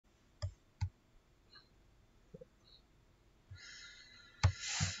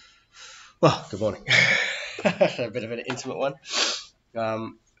Well, good morning. A bit of an intimate one.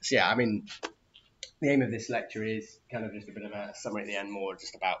 So yeah, I mean, the aim of this lecture is kind of just a bit of a summary at the end, more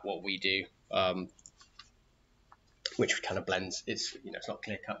just about what we do, which kind of blends. It's it's not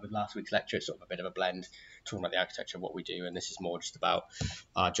clear cut with last week's lecture. It's sort of a bit of a blend, talking about the architecture of what we do, and this is more just about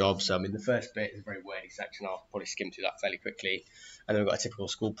our job. So I mean, the first bit is a very wordy section. I'll probably skim through that fairly quickly, and then we've got a typical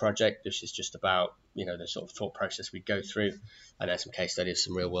school project. This is just about the sort of thought process we go through, and then some case studies,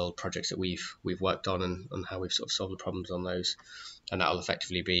 some real world projects that we've worked on, and how we've sort of solved the problems on those, and that'll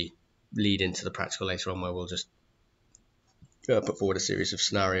effectively be lead into the practical later on, where we'll just put forward a series of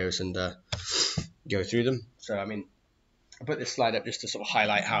scenarios and go through them. So I mean, I put this slide up just to sort of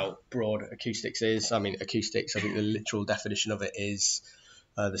highlight how broad acoustics is. I mean, acoustics, I think the literal definition of it is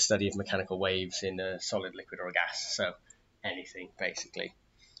the study of mechanical waves in a solid, liquid, or a gas. So anything, basically.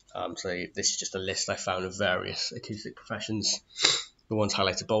 So this is just a list I found of various acoustic professions. The ones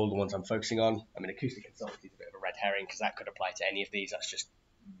highlighted bold, the ones I'm focusing on. I mean, acoustic consultancy is a bit of a red herring because that could apply to any of these. That's just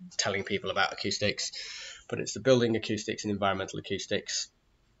telling people about acoustics. But it's the building acoustics and environmental acoustics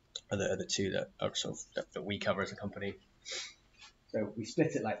are the two that are sort of that we cover as a company. So we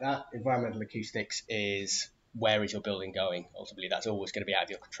split it like that. Environmental acoustics is where is your building going? Ultimately, that's always going to be out of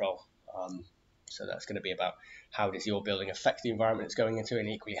your control. So that's going to be about how does your building affect the environment it's going into, and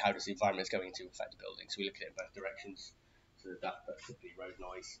equally how does the environment it's going into affect the building. So we look at it in both directions. So that's typically road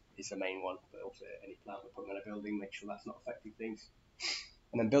noise is the main one, but also any plant we're putting on a building, make sure that's not affecting things.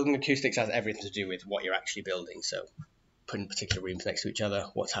 And then building acoustics has everything to do with what you're actually building. So putting particular rooms next to each other,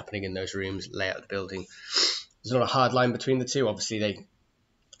 what's happening in those rooms, layout of the building. There's not a hard line between the two. Obviously,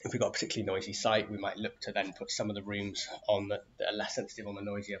 if we've got a particularly noisy site, we might look to then put some of the rooms on that are less sensitive on the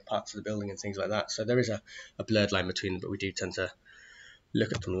noisier parts of the building and things like that. So there is a blurred line between them, but we do tend to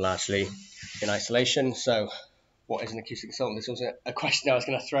look at them largely in isolation. So what is an acoustic consultant? This was a question I was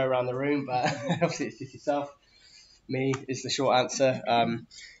going to throw around the room, but obviously it's just yourself. Me is the short answer.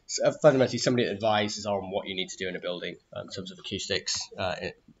 So fundamentally, somebody that advises on what you need to do in a building in terms of acoustics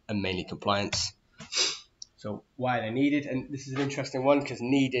and mainly compliance. So why are they needed? And this is an interesting one because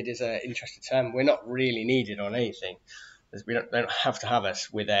needed is an interesting term. We're not really needed on anything. They don't have to have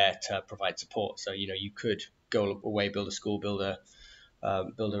us. We're there to provide support. So you could go away, build a school, build an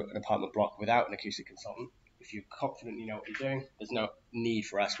apartment block without an acoustic consultant. If you're confident you know what you're doing, there's no need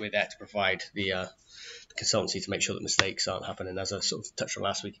for us. We're there to provide the consultancy to make sure that mistakes aren't happening. As I sort of touched on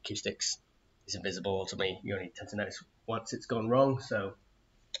last week, acoustics is invisible to me. You only tend to notice once it's gone wrong. So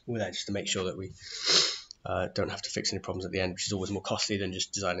we're there just to make sure that we don't have to fix any problems at the end, which is always more costly than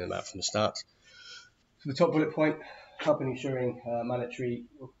just designing them out from the start. So the top bullet point, helping ensuring mandatory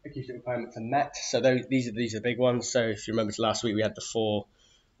acoustic requirements are met. So these are the big ones. So if you remember last week, we had the 4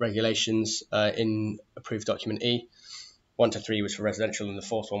 regulations in approved document E. 1 to 3 was for residential, and the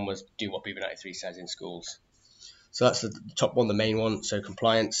 4th one was do what B93 says in schools. So that's the top one, the main one, so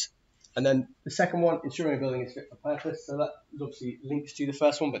compliance. And then the second one, ensuring a building is fit for purpose. So that obviously links to the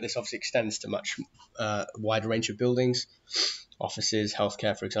first one, but this obviously extends to much wider range of buildings, offices,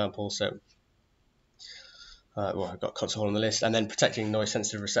 healthcare, for example. So I've got console on the list. And then protecting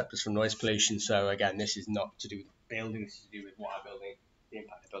noise-sensitive receptors from noise pollution. So again, this is not to do with the building, this is to do with what our building, the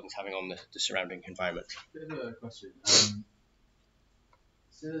impact the building's having on the surrounding environment. Bit of a question.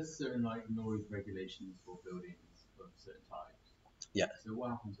 So there's certain noise regulations for buildings of certain types. Yeah. So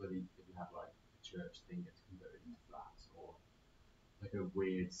what happens if you have a church thing gets converted into flats, or a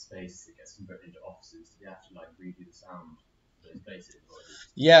weird space that gets converted into offices? Do they have to redo the sound of those spaces?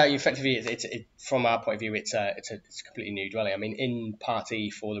 Yeah, effectively, it's from our point of view, it's a completely new dwelling. I mean, in Part E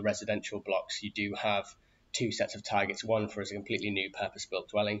for the residential blocks, you do have 2 sets of targets. One for as a completely new purpose-built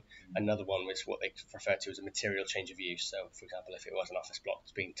dwelling. Another one was what they refer to as a material change of use. So, for example, if it was an office block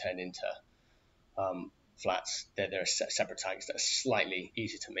that's being turned into flats, there are separate targets that are slightly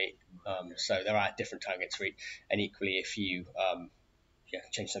easier to meet. So there are different targets for each. And equally, if you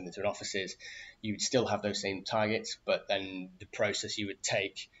change something to an offices, you would still have those same targets, but then the process you would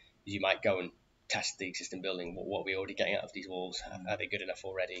take is you might go and test the existing building. What are we already getting out of these walls? Are they good enough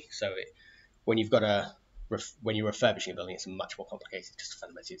already? So when you're refurbishing a building, it's much more complicated because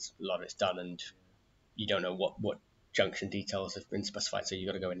fundamentally a lot of it's done and you don't know what junction details have been specified, so you've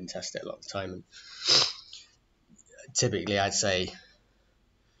got to go in and test it a lot of the time. And typically, I'd say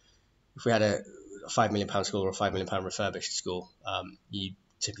if we had a £5 million school or a £5 million refurbished school, you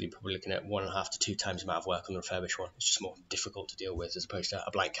typically probably looking at 1.5 to 2 times the amount of work on the refurbished one. It's just more difficult to deal with as opposed to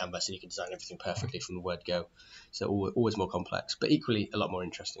a blank canvas and you can design everything perfectly from the word go. So always more complex, but equally a lot more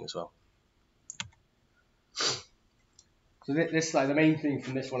interesting as well. So this slide, the main thing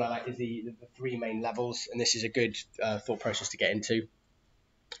from this one I like is the 3 main levels, and this is a good thought process to get into.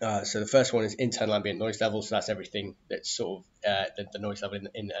 So the first one is internal ambient noise level. So that's everything that's sort of the noise level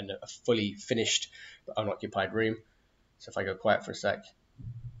in a fully finished but unoccupied room. So if I go quiet for a sec,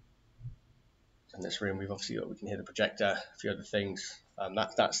 in this room we've obviously got, we can hear the projector, a few other things.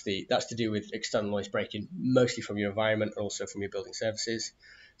 That's to do with external noise breaking, mostly from your environment and also from your building services.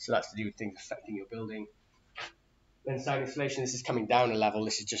 So that's to do with things affecting your building. Then sound insulation, this is coming down a level.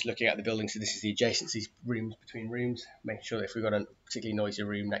 This is just looking at the building. So this is the adjacencies, rooms between rooms, making sure that if we've got a particularly noisy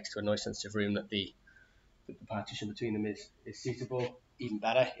room next to a noise sensitive room, that the partition between them is suitable. Even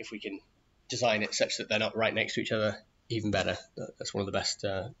better if we can design it such that they're not right next to each other. Even better. That's one of the best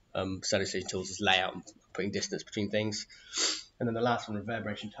sound insulation tools, is layout and putting distance between things. And then the last one,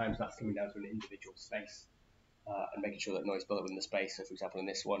 reverberation times, that's coming down to an individual space and making sure that noise built up in the space. So for example, in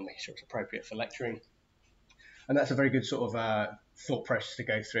this one, making sure it's appropriate for lecturing. And that's a very good sort of thought process to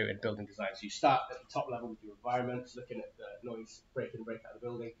go through in building design. So you start at the top level with your environment, looking at the noise break in and break out of the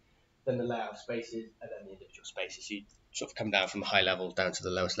building, then the layout of spaces, and then the individual spaces. So you sort of come down from the high level down to the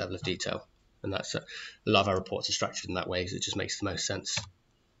lowest level of detail. And that's a lot of our reports are structured in that way, because it just makes the most sense.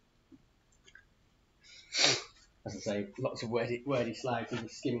 As I say, lots of wordy slides, and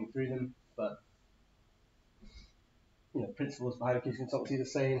skimming through them, but principles behind Acoustic Consultancy are the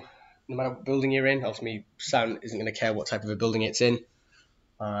same. No matter what building you're in, ultimately sound isn't going to care what type of a building it's in.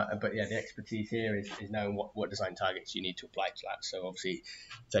 But yeah, the expertise here is knowing what design targets you need to apply to that. So obviously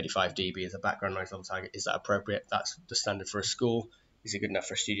 35 dB as a background noise level target, is that appropriate? That's the standard for a school. Is it good enough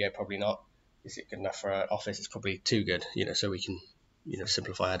for a studio? Probably not. Is it good enough for an office? It's probably too good, so we can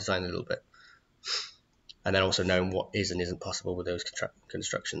simplify our design a little bit. And then also knowing what is and isn't possible with those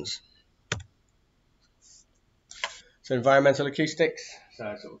constructions. So environmental acoustics, so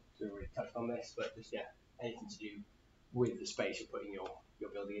I sort of already touched on this, but just anything to do with the space you're putting your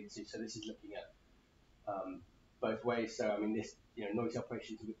building into. So this is looking at both ways. So I mean, this noise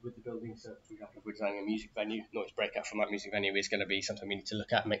operations with the building. So for example, if we're designing a music venue, noise breakout from that music venue is going to be something we need to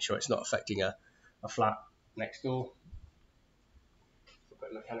look at and make sure it's not affecting a flat next door. So we've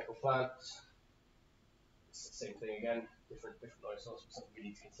got mechanical plants. It's the same thing again, different noise source, but something we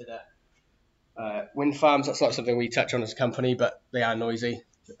need to consider. Wind farms, that's not something we touch on as a company, but they are noisy.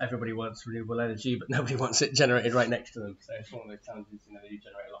 Everybody wants renewable energy, but nobody wants it generated right next to them. So it's one of those challenges. They do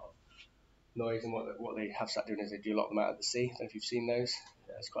generate a lot of noise, and what they have started doing is they do a lot of them out of the sea. I don't know if you've seen those.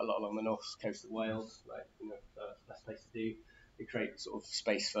 There's quite a lot along the north coast of Wales, best place to do. They create sort of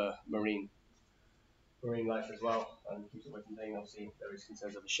space for marine life as well, and keeps it away from things. Obviously, there is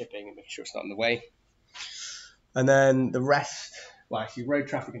concerns over shipping and making sure it's not in the way. And then the rest, well, actually, road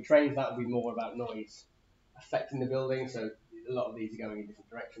traffic and trains, that will be more about noise affecting the building. So a lot of these are going in different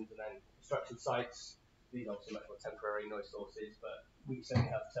directions. And then construction sites, these are also much more temporary noise sources, but we certainly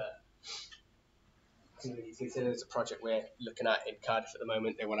have something you consider. There's a project we're looking at in Cardiff at the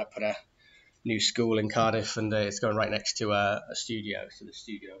moment. They want to put a new school in Cardiff, and it's going right next to a studio. So the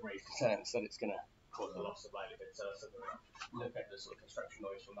studio raised concerns that it's going to cause a loss of livelihood. So we're look at the sort of construction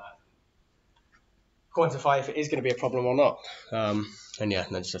noise from that, quantify if it is going to be a problem or not. And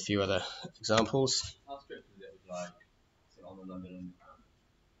then just a few other examples. How strict is it with so on the London Underground,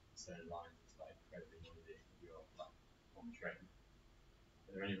 certain lines, it's incredibly noisy if you're on the train.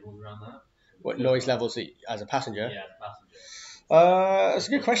 Are there any rules around that? What noise levels as a passenger? Yeah, as a passenger. That's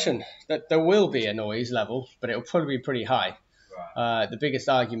a good question. That there will be a noise level, but it will probably be pretty high. Right. The biggest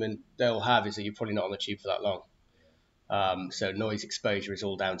argument they'll have is that you're probably not on the tube for that long. So noise exposure is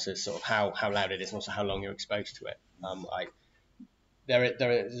all down to sort of how loud it is and also how long you're exposed to it. There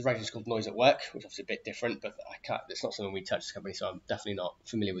is a regulation called noise at work, which is obviously a bit different, but it's not something we touch as a company, so I'm definitely not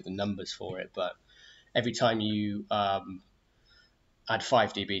familiar with the numbers for it. But every time you add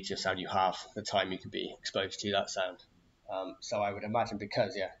 5 dB to your sound, you halve the time you can be exposed to that sound. So I would imagine,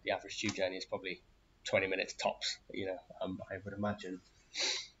 because the average tube journey is probably 20 minutes tops. I would imagine,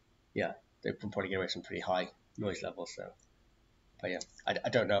 they can probably get away with some pretty high noise levels. So, but I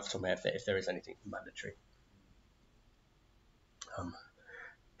don't know off the top of my head if there is anything mandatory.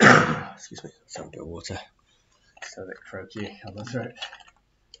 Excuse me, let's have a bit of water. Still a bit croaky on the throat.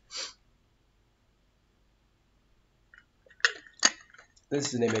 This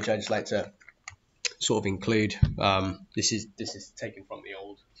is an image I just like to sort of include. This is taken from the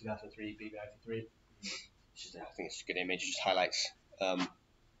old 2003 BB93. I think it's a good image. It just highlights a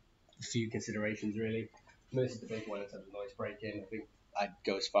few considerations really. This is the big one in terms of noise breaking. I think I'd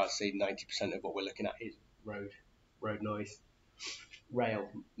go as far as say 90% of what we're looking at is road noise. Rail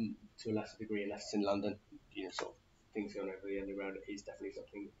to a lesser degree, unless it's in London. Sort of things going over the underground is definitely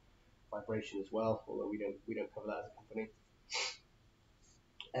something. Vibration as well, although we don't cover that as a company.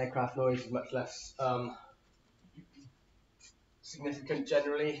 Aircraft noise is much less significant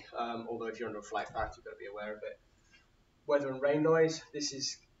generally, although if you're under a flight path, you've got to be aware of it. Weather and rain noise, this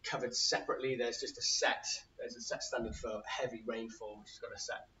is covered separately. There's a set standard for heavy rainfall, which has got a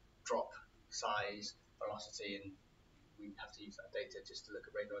set drop size, velocity, and we have to use that data just to look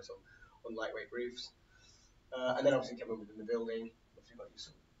at rain noise on lightweight roofs. And then obviously coming within the building, obviously got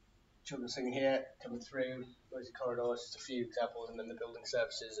your children singing here, coming through, noisy corridors, just a few examples, and then the building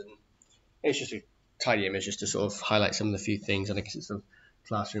services. And it's just a tiny image just to sort of highlight some of the few things. I think it's the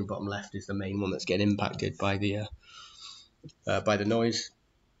classroom bottom left is the main one that's getting impacted by the noise.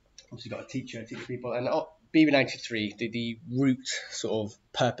 Obviously got a teacher people, and BB93, the root sort of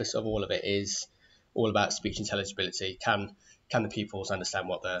purpose of all of it is all about speech intelligibility. Can the pupils understand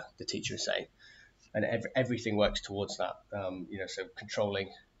what the teacher is saying? And everything works towards that. So controlling,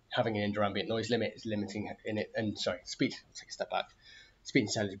 having an indoor ambient noise limit is limiting in it. And speech. I'll take a step back. Speech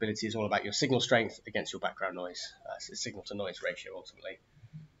intelligibility is all about your signal strength against your background noise. It's a signal to noise ratio ultimately.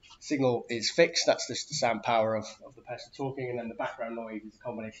 Signal is fixed, that's just the sound power of the person talking, and then the background noise is a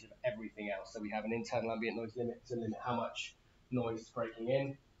combination of everything else. So we have an internal ambient noise limit to limit how much noise is breaking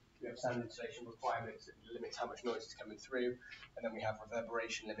in. We have sound insulation requirements that limit how much noise is coming through, and then we have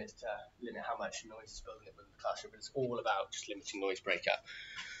reverberation limits to limit how much noise is building up within the classroom. But it's all about just limiting noise breakup.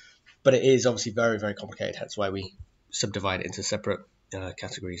 But it is obviously very, very complicated. That's why we subdivide it into separate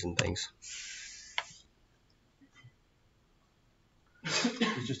categories and things.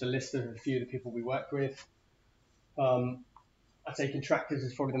 It's just a list of a few of the people we work with. I'd say contractors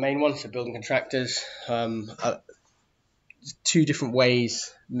is probably the main one, so building contractors. Two different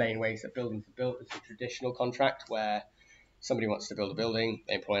main ways that buildings are built. It's a traditional contract where somebody wants to build a building,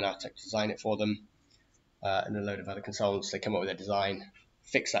 they employ an architect to design it for them, and a load of other consultants. They come up with a design,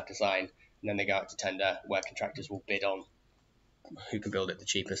 fix that design, and then they go out to tender where contractors will bid on who can build it the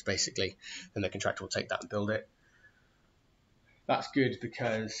cheapest, basically. Then the contractor will take that and build it. That's good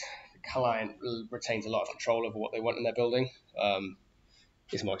because the client retains a lot of control over what they want in their building.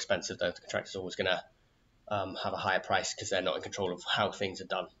 It's more expensive though. The contractor's always going to have a higher price because they're not in control of how things are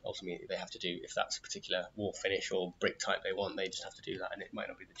done. Ultimately, they have to do, if that's a particular wall finish or brick type they want, they just have to do that, and it might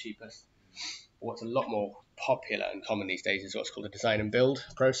not be the cheapest. But what's a lot more popular and common these days is what's called a design and build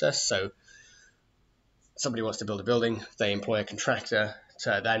process. So somebody wants to build a building, they employ a contractor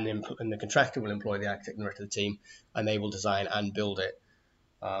to then and the contractor will employ the architect and the rest of the team, and they will design and build it.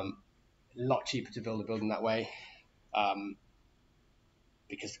 A lot cheaper to build a building that way,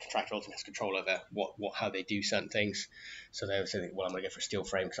 because the contractor ultimately has control over how they do certain things. So they would say, well, I'm going to go for a steel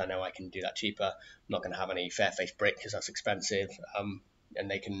frame because I know I can do that cheaper. I'm not going to have any fair face brick because that's expensive, and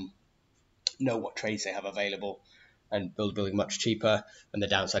they can know what trades they have available and build a building much cheaper. And the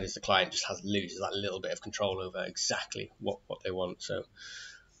downside is the client just loses that little bit of control over exactly what they want. So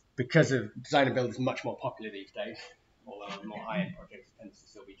because of design and build is much more popular these days, although more high-end projects tend to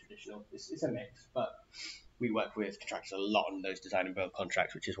still be traditional. It's a mix, but we work with contractors a lot on those design and build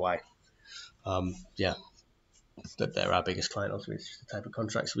contracts, which is why that they're our biggest client. Also, it's just the type of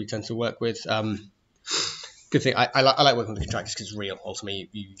contracts we tend to work with. Good thing. I like working with the contractors because it's real. Ultimately,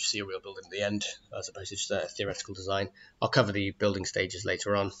 you see a real building at the end as opposed to just a theoretical design. I'll cover the building stages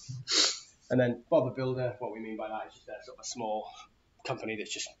later on. And then Bob a Builder, what we mean by that is just a sort of a small company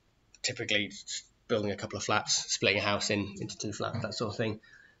that's just typically just building a couple of flats, splitting a house into two flats, that sort of thing.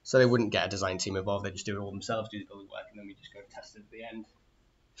 So they wouldn't get a design team involved. They just do it all themselves, do the building work, and then we just go and test it at the end.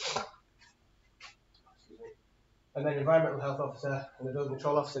 And then environmental health officer and the building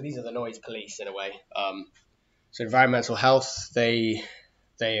control officer, these are the noise police in a way. So environmental health, they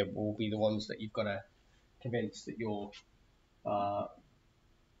will be the ones that you've got to convince that your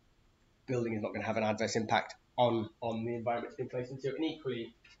building is not going to have an adverse impact on the environment it's been placed into, and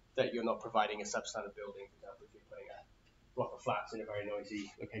equally that you're not providing a substandard building. For example, if you're putting a block of flats in a very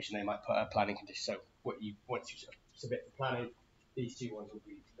noisy location, they might put a planning condition. So once you submit the planning, these two ones will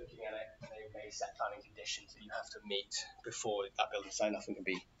be looking at it, and they may set planning conditions that you have to meet before that building sign off and can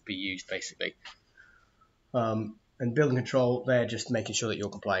be used, basically. And building control, they're just making sure that you're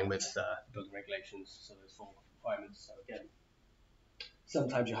complying with building regulations, so those 4 requirements. So again,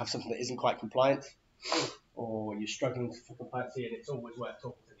 sometimes you have something that isn't quite compliant, or you're struggling for compliance, and it's always worth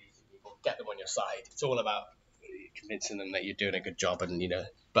talking to these people, get them on your side. It's all about convincing them that you're doing a good job, and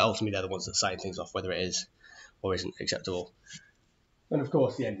but ultimately they're the ones that sign things off, whether it is or isn't acceptable. And of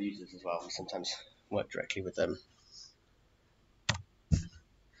course, the end users as well. We sometimes work directly with them.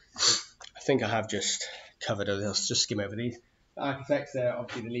 I think I have just covered it. Let's just skim over these. The architects, they're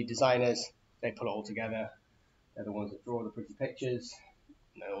obviously the lead designers. They put it all together. They're the ones that draw the pretty pictures.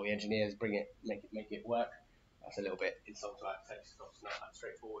 All the engineers make it work. That's a little bit insult to architects. It's not that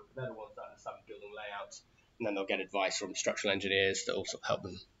straightforward. But they're the ones that understand building layouts, and then they'll get advice from structural engineers that also help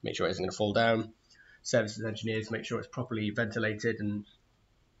them make sure it isn't going to fall down. Services engineers make sure it's properly ventilated and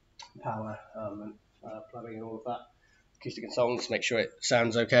power and plumbing and all of that. Acoustic consultants make sure it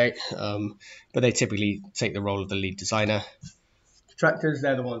sounds okay, but they typically take the role of the lead designer. Contractors,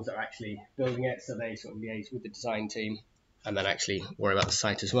 they're the ones that are actually building it, so they sort of liaise with the design team and then actually worry about the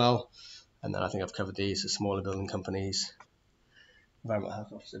site as well. And then I think I've covered these, the smaller building companies, environmental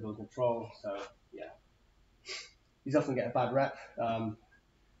health officer, building control. So yeah, these often get a bad rep.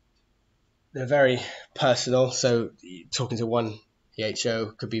 They're very personal, so talking to one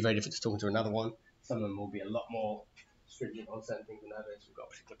EHO could be very different to talking to another one. Some of them will be a lot more stringent on certain things than others. We've got a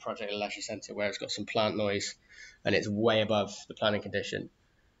particular project at a leisure centre where it's got some plant noise and it's way above the planning condition.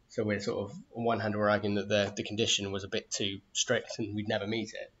 So we're sort of, on one hand, we're arguing that the condition was a bit too strict and we'd never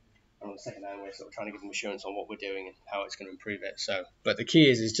meet it. And on the second hand, we're sort of trying to give them assurance on what we're doing and how it's going to improve it. So, but the key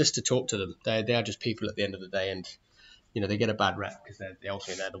is just to talk to them. They are just people at the end of the day, and they get a bad rep because they're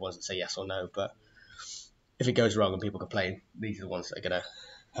the ones that say yes or no. But if it goes wrong and people complain, these are the ones that are going to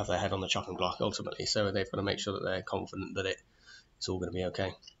have their head on the chopping block ultimately. So they've got to make sure that they're confident that it's all going to be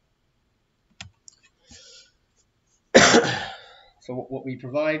okay. So what we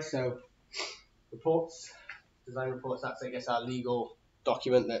provide, so reports, design reports, that's I guess our legal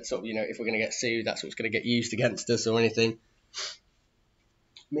document that sort of, if we're going to get sued, that's what's going to get used against us or anything.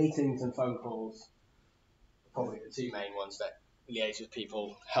 Meetings and phone calls are probably the two main ones that liaise with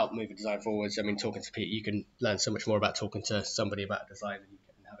people, help move the design forwards. I mean, talking to people, you can learn so much more about talking to somebody about a design than you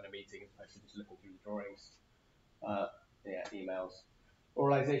can having a meeting, as opposed to just looking through the drawings. Emails,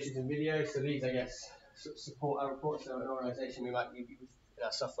 oralizations and videos. So these, I guess, support our reports. So an organization, in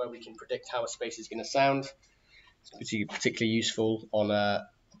our software, we can predict how a space is going to sound. It's particularly useful on a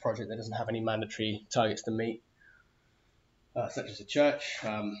project that doesn't have any mandatory targets to meet, such as a church.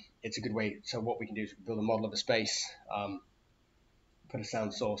 It's a good way. So what we can do is build a model of a space, put a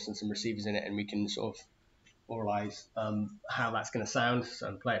sound source and some receivers in it, and we can sort of oralize how that's going to sound,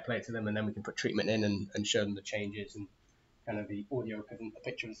 and play it to them, and then we can put treatment in and show them the changes and kind of the audio equivalent. A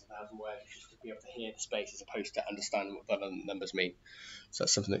picture is 1,000 words, just to be able to hear the space as opposed to understand what the numbers mean. So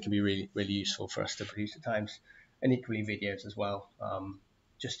that's something that can be really, really useful for us to produce at times, and equally videos as well,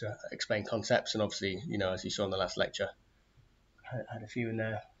 just to explain concepts. And obviously, as you saw in the last lecture, I had a few in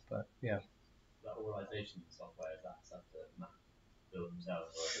there, but yeah. That oralization software, is that stuff that Mac build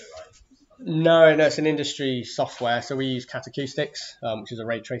themselves, or is it like? No, it's an industry software. So we use Acoustics, which is a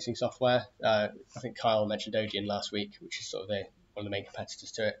ray tracing software. I think Kyle mentioned Odeon last week, which is sort of one of the main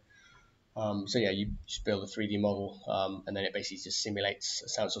competitors to it. So yeah, you just build a 3D model, and then it basically just simulates a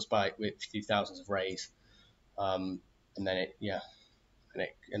sound source with a few thousands of rays, and then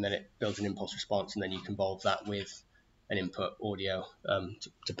it builds an impulse response, and then you convolve that with an input audio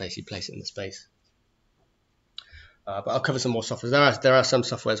to basically place it in the space. But I'll cover some more software. There are some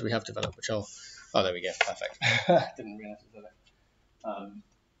softwares we have developed, which oh, there we go, perfect. Didn't realize it was there.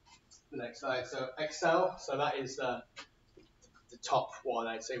 The next slide. So Excel. So that is the top one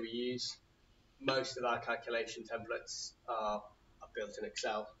I'd say we use. Most of our calculation templates are built in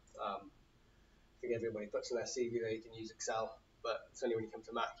Excel. I think everybody puts in their CV that you can use Excel, but it's only when you come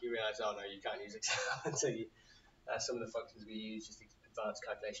to Mac you realise, oh no, you can't use Excel until some of the functions we use, just advanced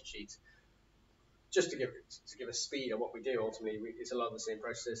calculation sheets. Just to give a speed on what we do, ultimately, it's a lot of the same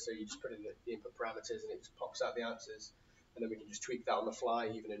process. So you just put in the input parameters and it just pops out the answers, and then we can just tweak that on the fly,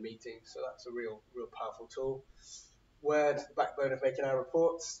 even in meetings. So that's a real powerful tool. Word, the backbone of making our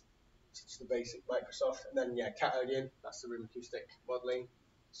reports, such as the basic Microsoft, and then Cat Odeon, that's the room acoustic modeling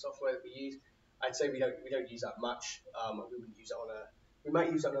software that we use. I'd say we don't use that much. We wouldn't use it we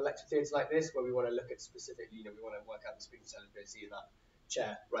might use it on a lecture theatre like this, where we want to look at specifically, we want to work out the speaking intelligibility of that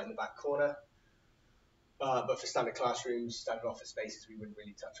chair right in the back corner. But for standard classrooms, standard office spaces, we wouldn't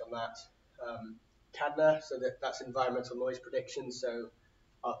really touch on that. CADNA, so that's environmental noise prediction. So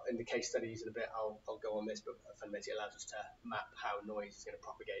in the case studies in a bit, I'll go on this, but fundamentally allows us to map how noise is going to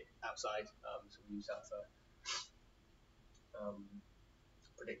propagate outside. So we use that for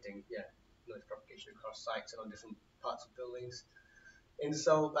predicting noise propagation across sites and on different parts of buildings.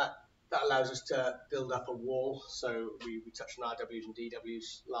 Insol, that allows us to build up a wall. So we touched on RWs and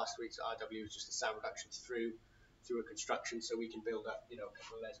DWs last week. So RW is just the sound reduction through a construction. So we can build up, a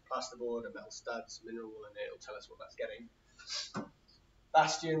couple of layers of plasterboard, a metal stud, some mineral wool, and it'll tell us what that's getting.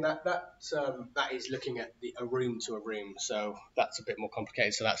 Bastion, that is looking at a room to a room. So that's a bit more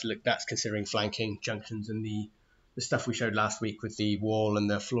complicated. So that's considering flanking, junctions, and the stuff we showed last week with the wall and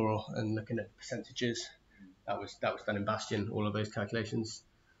the floor, and looking at percentages. That was done in Bastion, all of those calculations.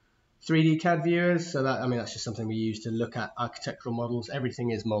 3D CAD viewers, so that's just something we use to look at architectural models.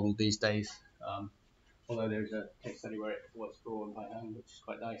 Everything is modeled these days, although there's a case study where it was drawn by hand, which is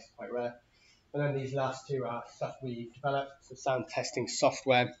quite nice, quite rare. And then these last two are stuff we developed, so sound testing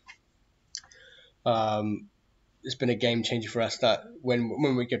software. It's been a game changer for us that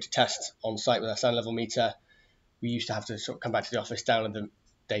when we go to test on site with our sound level meter, we used to have to sort of come back to the office, download the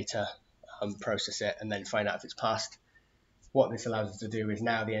data, process it, and then find out if it's passed. What this allows us to do is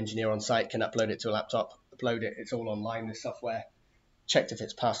now the engineer on site can upload it to a laptop, upload it, it's all online, this software, checked if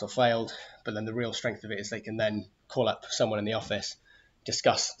it's passed or failed, but then the real strength of it is they can then call up someone in the office,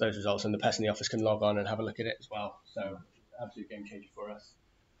 discuss those results, and the person in the office can log on and have a look at it as well. So absolute game changer for us.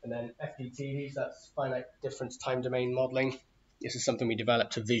 And then FDTDs, that's finite difference time domain modeling. This is something we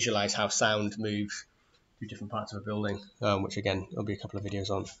developed to visualize how sound moves through different parts of a building, which again, there'll be a couple of videos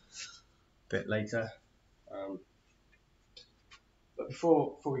on a bit later. But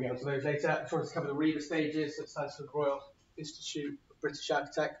before we get onto those later, I just wanted to cover the REBA stages. That stands for the Royal Institute of British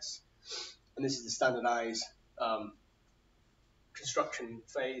Architects, and this is the standardised construction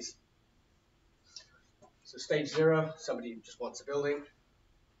phase. So stage 0, somebody just wants a building.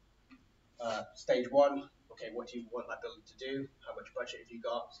 Stage 1, okay, what do you want that building to do? How much budget have you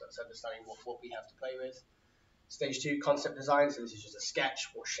got? So that's understanding what we have to play with. Stage 2, concept design. So this is just a sketch.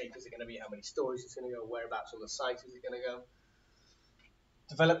 What shape is it going to be? How many stories it's going to go? Whereabouts on the site is it going to go?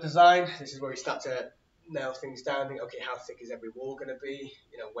 Develop design. This is where we start to nail things down. Think, okay, how thick is every wall going to be?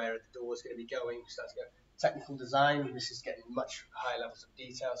 You know, where are the doors going to be going? Start to go. Technical design. This is getting much higher levels of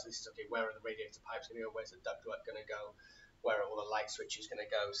detail. So this is okay. Where are the radiator pipes going to go? Where's the ductwork going to go? Where are all the light switches going to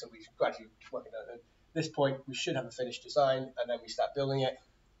go? So we gradually working on it. At this point, we should have a finished design, and then we start building it.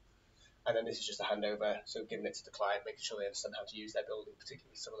 And then this is just a handover, so giving it to the client, making sure they understand how to use their building,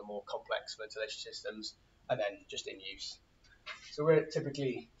 particularly some of the more complex ventilation systems, and then just in use. So we're at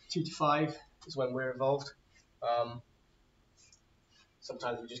typically 2 to 5 is when we're involved.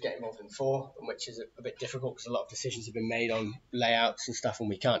 Sometimes we just get involved in 4, which is a bit difficult because a lot of decisions have been made on layouts and stuff, and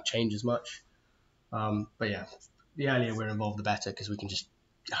we can't change as much. But yeah, the earlier we're involved, the better, because we can just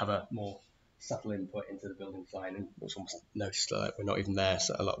have a more subtle input into the building design, and it's almost noticed that we're not even there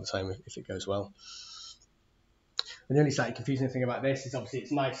so a lot of the time if it goes well. And the only slightly confusing thing about this is obviously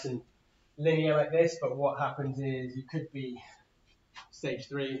it's nice and linear like this, but what happens is you could be stage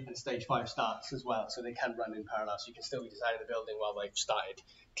 3 and stage 5 starts as well, so they can run in parallel, so you can still be designing the building while they've started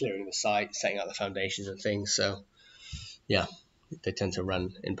clearing the site, setting out the foundations and things. So yeah, they tend to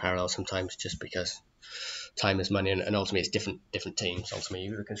run in parallel sometimes just because time is money, and ultimately it's different teams. Ultimately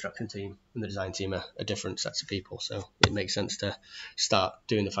the construction team and the design team are different sets of people, so it makes sense to start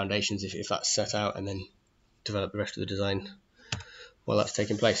doing the foundations if that's set out, and then develop the rest of the design while that's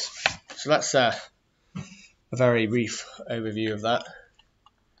taking place. So that's a very brief overview of that.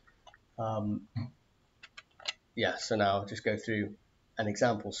 Yeah, so now I'll just go through an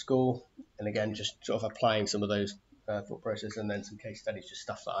example school, and again just sort of applying some of those thought process, and then some case studies, just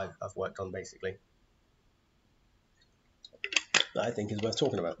stuff that I've worked on basically that I think is worth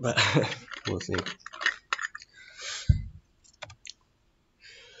talking about, but we'll see.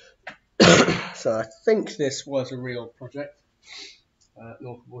 So I think this was a real project,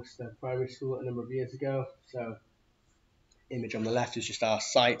 North Worcester Primary School a number of years ago. So image on the left is just our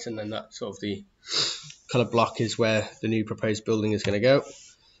site, and then that sort of the colour block is where the new proposed building is going to go.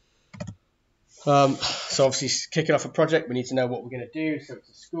 So obviously kicking off a project, we need to know what we're going to do. So it's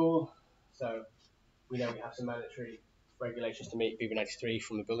a school, so we know we have some mandatory regulations to meet, BB93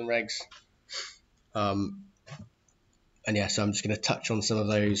 from the building regs. And yeah, so I'm just going to touch on some of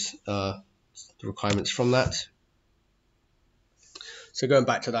those the requirements from that. So going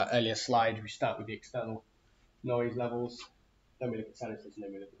back to that earlier slide, we start with the external noise levels, then we look at sanitation, and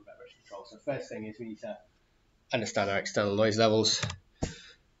then we look at vibration control. So first thing is we need to understand our external noise levels.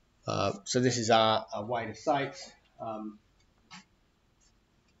 So this is our wider site.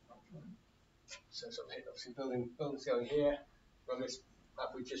 So sort of obviously buildings going here. On this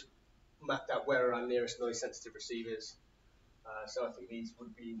map, we just mapped out where are our nearest noise sensitive receivers. So I think these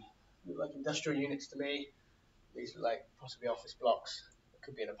would look like industrial units to me. These look like possibly office blocks. It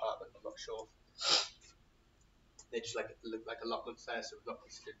could be an apartment, I'm not sure. They just look like allotments there, so we've not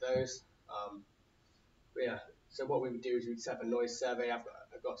considered those. But yeah, so what we would do is we'd set up a noise survey. I've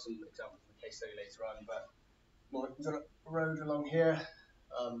got some examples of the case study later on, but we've got a road along here,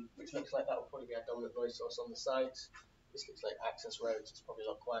 which looks like that will probably be our dominant noise source on the site. This looks like access roads, it's probably a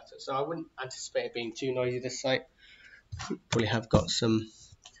lot quieter. So I wouldn't anticipate it being too noisy, this site. Probably have got some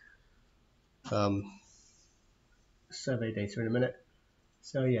survey data in a minute.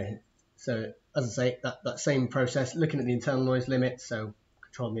 So yeah, so as I say, that same process, looking at the internal noise limits, so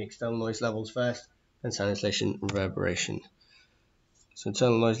controlling the external noise levels first, then sanitation and reverberation. So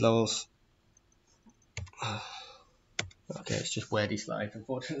internal noise levels, Okay, it's just where these slides,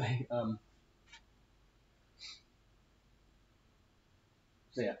 unfortunately. So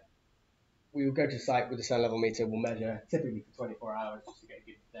yeah, we will go to site with the sound level meter. We'll measure typically for 24 hours just to get a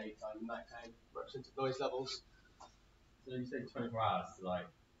good daytime and nighttime representative noise levels. So you say 24 hours, so like,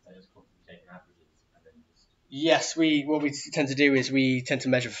 so just constantly taking averages and then just. Yes, what we tend to do is we tend to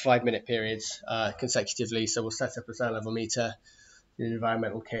measure for 5-minute periods consecutively. So we'll set up a sound level meter, an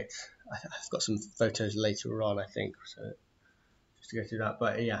environmental kit. I've got some photos later on, I think, so just to go through that.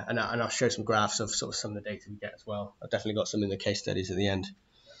 But yeah, and I'll show some graphs of sort of some of the data we get as well. I've definitely got some in the case studies at the end.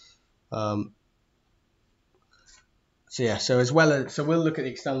 So yeah, so as well as, so we'll look at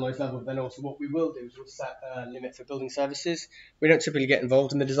the external noise level, but then also what we will do is we'll set a limit for building services. We don't typically get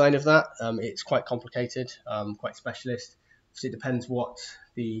involved in the design of that. It's quite complicated, quite specialist. So it depends what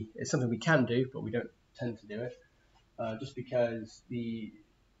it's something we can do, but we don't tend to do it, just because it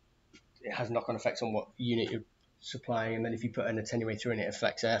has knock-on effects on what unit you're supplying, and then if you put an attenuator in, it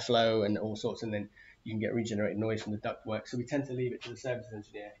affects airflow and all sorts, and then you can get regenerated noise from the ductwork. So we tend to leave it to the services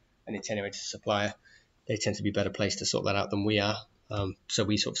engineer and the attenuator supplier. They tend to be better placed to sort that out than we are. So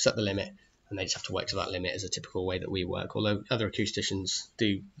we sort of set the limit, and they just have to work to that limit as a typical way that we work. Although other acousticians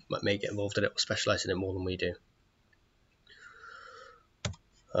may get involved in it or specialise in it more than we do.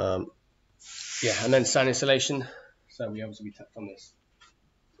 Yeah, and then sound insulation. So we touched on this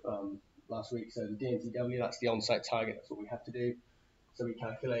last week. So the DNTW, that's the on-site target. That's what we have to do. So we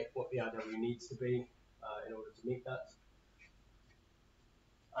calculate what the RW needs to be in order to meet that.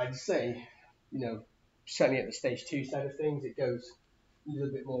 I'd say, certainly at the stage 2 side of things, it goes a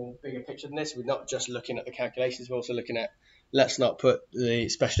little bit more bigger picture than this. We're not just looking at the calculations, we're also looking at, let's not put the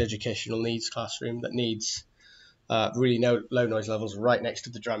special educational needs classroom that needs really low noise levels right next to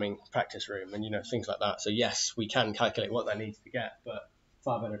the drumming practice room and things like that. So yes, we can calculate what that needs to get, but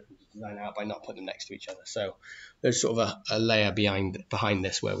far better to design out by not putting them next to each other. So there's sort of a layer behind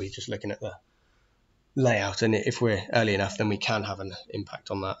this where we're just looking at the layout, and if we're early enough, then we can have an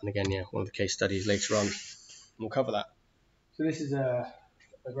impact on that. And again, one of the case studies later on, we'll cover that. So this is a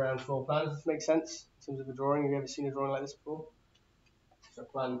ground floor plan. Does this make sense in terms of a drawing? Have you ever seen a drawing like this before? So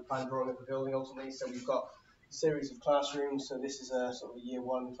plan drawing of the building ultimately. So we've got a series of classrooms. So this is a sort of a year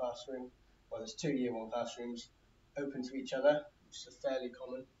 1 classroom. Well, there's 2 year 1 classrooms open to each other, which is a fairly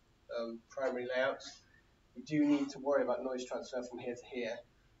common primary layout. We do need to worry about noise transfer from here to here.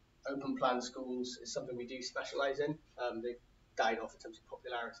 Open plan schools is something we do specialise in. They've died off in terms of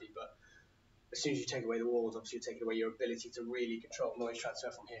popularity, but as soon as you take away the walls, obviously you're taking away your ability to really control noise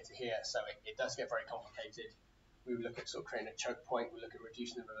transfer from here to here. So it does get very complicated. We would look at sort of creating a choke point. We look at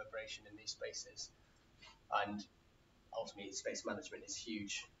reducing the reverberation in these spaces, and ultimately space management is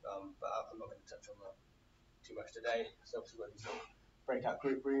huge. But I'm not going to touch on that too much today. So obviously we've got these little breakout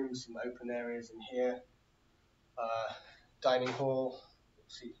group rooms, some open areas in here, dining hall.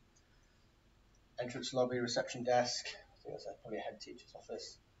 See. Entrance lobby, reception desk. I think that's probably a head teacher's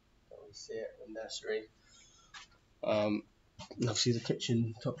office. Don't really see it in nursery. And obviously the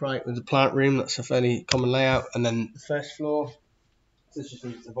kitchen top right with the plant room. That's a fairly common layout. And then the first floor. So this just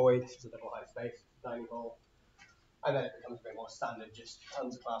leaves a void. It's a little high space, dining hall. And then it becomes a bit more standard, just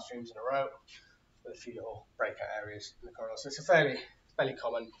tons of classrooms in a row with a few little breakout areas in the corridor. So it's a fairly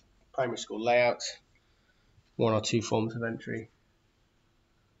common primary school layout. 1 or 2 forms of entry.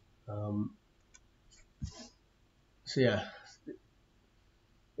 So yeah,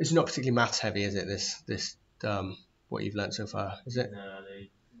 it's not particularly maths heavy, is it? This what you've learnt so far, is it? No,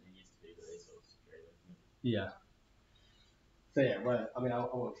 they used to be, but they sort of strayed away from it. Yeah. So yeah, well, I mean, I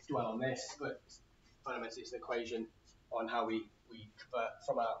won't dwell on this, but fundamentally it's an equation on how we convert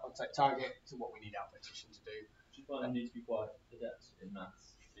from our on-site target to what we need our petition to do. Do you find you need to be quite adept in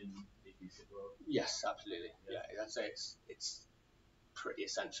maths in the acoustic world? Yes, absolutely. Yeah, I'd say it's pretty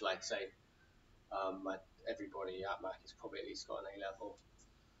essential. I'd say everybody at Mac has probably at least got an A level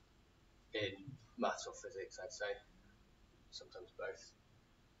in maths or physics. I'd say sometimes both.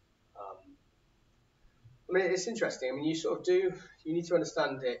 I mean, it's interesting. I mean, you need to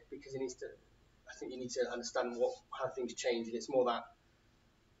understand it because I think you need to understand how things change, and it's more that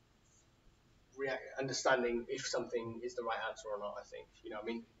understanding if something is the right answer or not. I think, I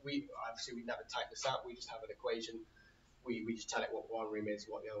mean, we never type this out. We just have an equation. We just tell it what one room is,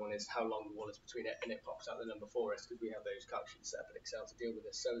 what the other one is, how long the wall is between it, and it pops out the number for us because we have those calc sheets set up in Excel to deal with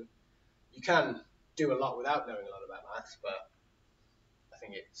this. So you can do a lot without knowing a lot about maths, but I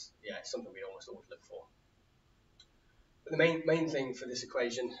think it's something we almost always look for. But the main thing for this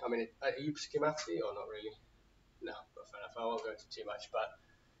equation, I mean, are you particularly mathsy or not really? No, not fair enough. I won't go into too much, but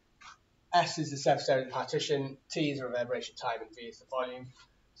S is the surface area of the partition, T is the reverberation time, and V is the volume.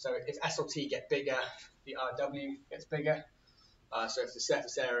 So if SLT get bigger, the RW gets bigger. So if the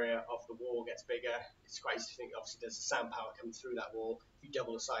surface area of the wall gets bigger, it's quite easy to think, obviously there's the sound power coming through that wall. If you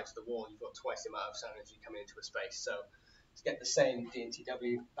double the size of the wall, you've got twice the amount of sound energy coming into a space. So to get the same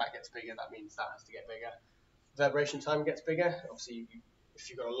DNTW, that gets bigger, that means that has to get bigger. Reverberation time gets bigger. Obviously, if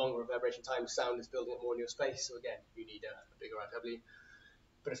you've got a longer reverberation time, sound is building up more in your space. So again, you need a bigger RW.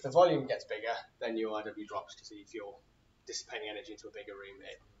 But if the volume gets bigger, then your RW drops, because if you're dissipating energy into a bigger room,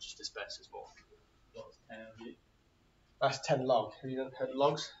 it just disperses more. What's 10 RW? That's 10 log. Have you heard of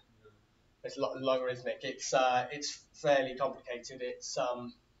logs? It's logarithmic. It's fairly complicated.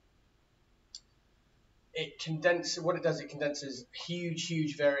 It condenses. What it does, it condenses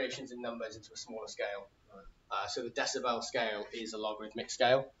huge variations in numbers into a smaller scale. So the decibel scale is a logarithmic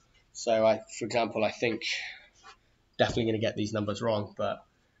scale. So for example, I think definitely going to get these numbers wrong, but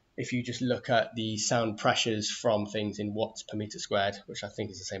if you just look at the sound pressures from things in watts per meter squared, which I think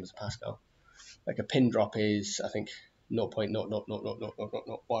is the same as a Pascal, like a pin drop is, I think,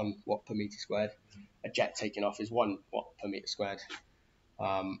 0.00001 watt per meter squared. A jet taking off is 1 watt per meter squared,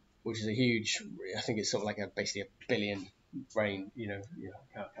 which is a huge. I think it's sort of like basically a billion brain.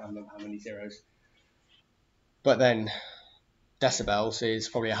 Can't remember how many zeros. But then decibels is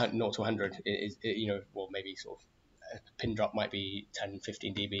probably 0 to 100. Well, maybe sort of a pin drop might be 10,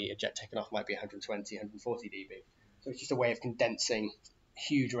 15 dB. A jet taking off might be 120, 140 dB. So it's just a way of condensing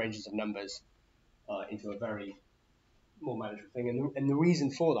huge ranges of numbers into a very more manageable thing. And the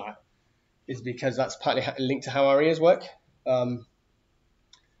reason for that is because that's partly linked to how our ears work.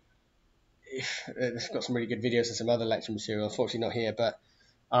 It's got some really good videos and some other lecture material, unfortunately not here, but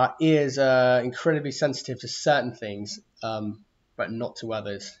our ears are incredibly sensitive to certain things, but not to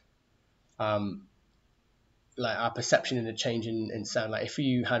others. Like our perception in a change in sound, like if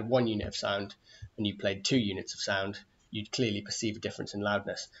you had 1 unit of sound and you played 2 units of sound, you'd clearly perceive a difference in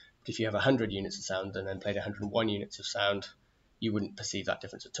loudness. But if you have 100 units of sound and then played 101 units of sound, you wouldn't perceive that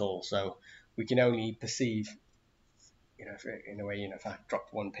difference at all. So we can only perceive, in a way, if I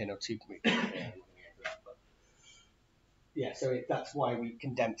dropped 1 pin or 2 yeah, so that's why we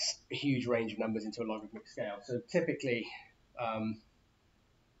condense a huge range of numbers into a logarithmic scale. So typically, I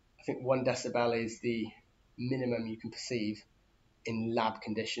think 1 decibel is the minimum you can perceive in lab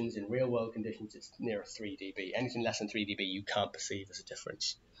conditions. In real world conditions, it's near 3 dB. Anything less than 3 dB, you can't perceive as a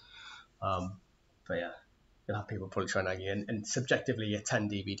difference. But yeah, you'll have people probably try and argue. And subjectively, a 10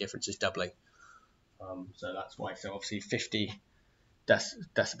 dB difference is doubling. So that's why. So obviously, 50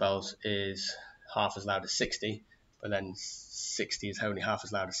 decibels is half as loud as 60, but then 60 is only half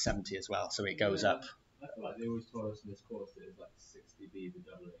as loud as 70 as well. So it goes up. I feel like they always told us in this course that it's like 60 dB the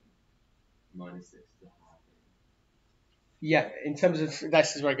doubling, minus 6 the halving. Yeah, in terms of,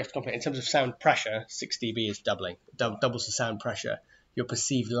 this is where it gets complicated. In terms of sound pressure, 6 dB is doubling. Doubles the sound pressure. Your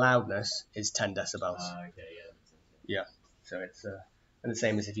perceived loudness is 10 decibels. Okay, yeah, that makes sense. Yeah, so it's and the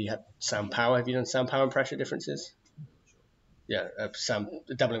same as if you had sound power. Have you done sound power and pressure differences? Yeah,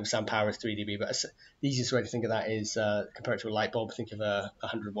 doubling of sound power is 3 dB, but the easiest way to think of that is compare it to a light bulb. Think of a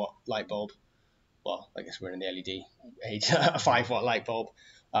 100 watt light bulb. Well, I guess we're in the LED age. A 5 watt light bulb.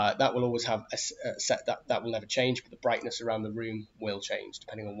 That will always have a set that will never change, but the brightness around the room will change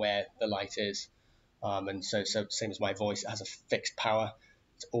depending on where the light is. And so same as my voice, it has a fixed power.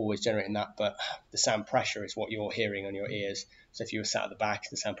 It's always generating that, but the sound pressure is what you're hearing on your ears. So if you were sat at the back,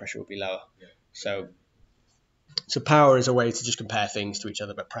 the sound pressure would be lower. Yeah. So power is a way to just compare things to each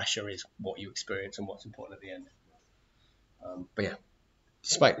other, but pressure is what you experience and what's important at the end. But yeah,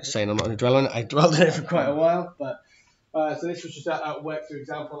 despite saying I'm not going to dwell on it, I dwelled on it for quite a while. But so this was just a work through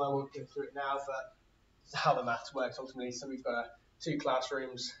example. I won't go through it now, but this is how the maths works ultimately. So we've got 2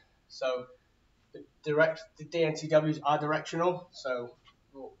 classrooms. So the DNTWs are directional. So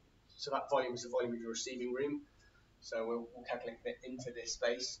that volume is the volume of your receiving room. So we'll calculate it into this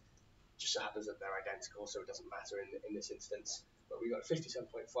space. Just so happens that they're identical, so it doesn't matter in this instance. But we've got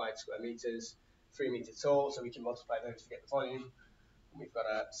 57.5 square meters, 3 meters tall, so we can multiply those to get the volume. And we've got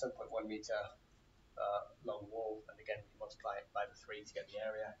a 7.1 meter long wall, and again we can multiply it by the 3 to get the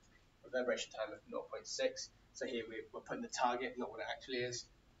area. Reverberation time of 0.6. So here we're putting the target, not what it actually is.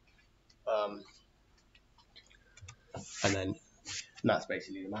 And that's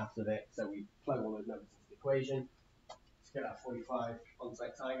basically the maths of it. So we plug all those numbers into the equation. Get our 45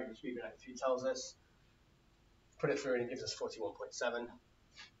 on-site target, which BB93 tells us. Put it through and it gives us 41.7.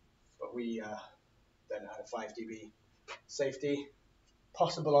 But we then had a 5 dB safety.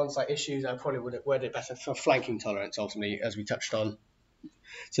 Possible on-site issues, I probably would have worded it better, for flanking tolerance ultimately, as we touched on.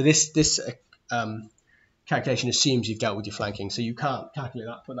 So this calculation assumes you've dealt with your flanking, so you can't calculate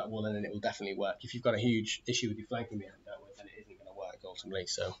that, put that wall in, and it will definitely work. If you've got a huge issue with your flanking that you haven't dealt with, then it isn't going to work, ultimately.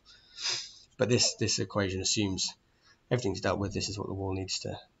 So, but this equation assumes everything's dealt with. This is what the wall needs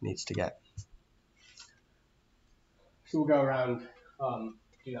to get. So we'll go around,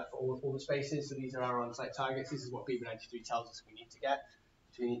 do that for all the spaces. So these are our on-site targets. This is what BB93 tells us we need to get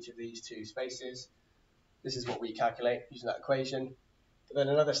between each of these two spaces. This is what we calculate using that equation. But then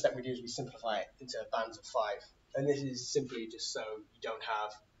another step we do is we simplify it into bands of 5. And this is simply just so you don't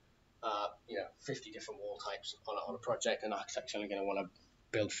have 50 different wall types on a project, and architects are only going to want to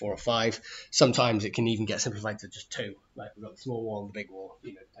build 4 or 5. Sometimes it can even get simplified to just 2. Like we've got the small wall and the big wall,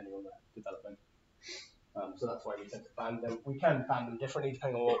 depending on the development. So that's why we tend to band them. We can band them differently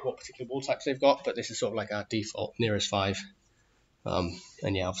depending on what particular wall types they've got, but this is sort of like our default nearest 5.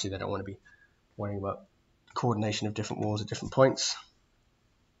 And yeah, obviously they don't want to be worrying about coordination of different walls at different points.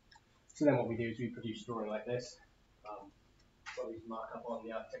 So then what we do is we produce a drawing like this. So we can mark up on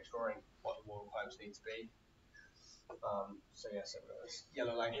the architect's drawing what the wall requirements need to be. So we've got this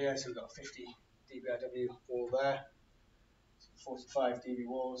yellow line here, so we've got 50 dBIW wall there, 45 dB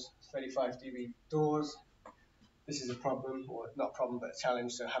walls, 35 dB doors. This is a problem, or not a problem, but a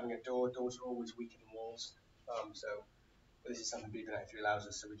challenge. So having doors are always weaker than walls. But this is something BB93 allows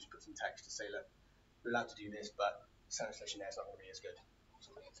us, so we just put some text to say, look, we're allowed to do this, but sound insulation there is not going to be as good.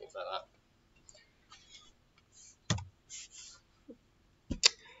 Something, things like that.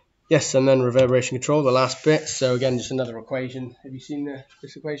 Yes, and then reverberation control, the last bit. So again, just another equation. Have you seen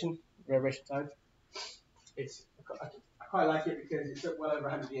this equation, reverberation time? I quite like it because it's well over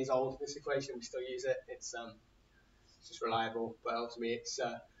 100 years old. This equation, we still use it. It's just reliable, but ultimately it's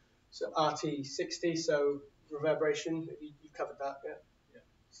so RT60. So reverberation, you covered that, yeah.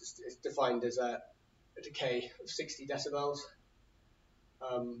 It's defined as a decay of 60 decibels.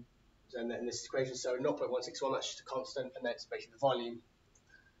 And then this equation, so 0.161, that's just a constant, and then it's basically the volume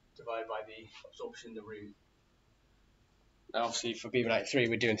divided by the absorption in the room. Now obviously for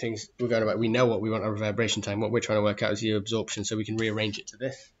BB93 we know what we want our reverberation time. What we're trying to work out is the absorption, so we can rearrange it to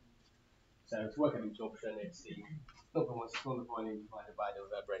this. So to work out absorption, it's the 0.161 the volume divided by the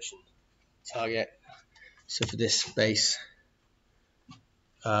reverberation target. So for this space,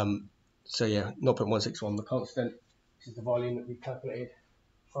 0.161 the constant, which is the volume that we've calculated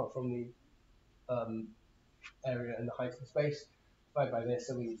from the area and the height of the space, divided by this,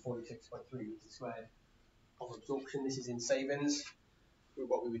 so we need 46.3 meters squared of absorption. This is in Sabins.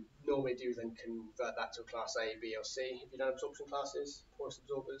 What we would normally do is then convert that to a class A, B, or C. Have you done absorption classes, porous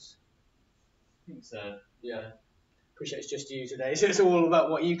absorbers? I think so. Yeah. Appreciate it's just you today, so it's all about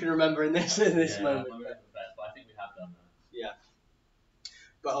what you can remember in this moment. But I think we have done that. Yeah.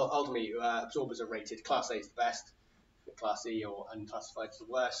 But ultimately, absorbers are rated. Class A is the best, Class E or unclassified is the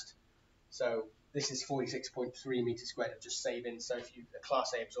worst. So this is 46.3 meters squared of just Sabins. So if a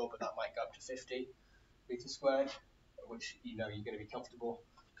Class A absorber, that might go up to 50 meters squared, which you're going to be comfortable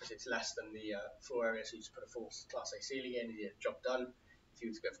because it's less than the floor area. So you just put a full Class A ceiling in and you get the job done. If you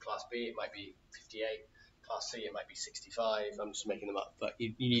were to go for Class B, it might be 58. Class C, it might be 65. I'm just making them up, but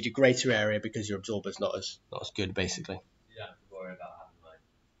you need a greater area because your absorber is not as good, basically. You don't have to worry about having like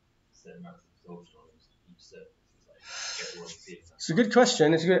certain amounts of absorption on each surface. It's a good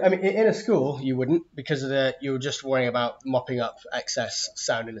question. It's good. I mean, in a school, you wouldn't because you're just worrying about mopping up excess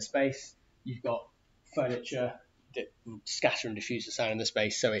sound in the space. You've got furniture that scatter and diffuse the sound in the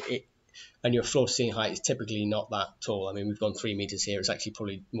space, so and your floor to ceiling height is typically not that tall. I mean, we've gone 3 meters here. It's actually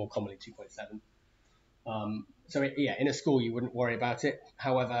probably more commonly 2.7. In a school you wouldn't worry about it.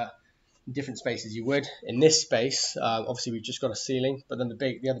 However, in different spaces you would. In this space, obviously we've just got a ceiling, but then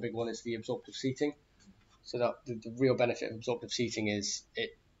the other big one is the absorptive seating. So that the real benefit of absorptive seating is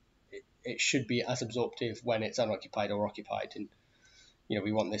it should be as absorptive when it's unoccupied or occupied. And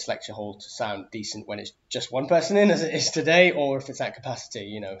we want this lecture hall to sound decent when it's just one person in, as it is today, or if it's at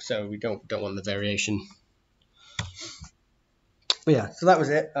capacity. So we don't want the variation. But yeah, so that was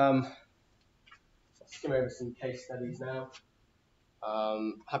it. Let's skim over some case studies now.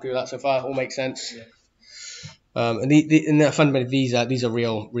 Happy with that so far? All makes sense. Yeah. And fundamentally, these are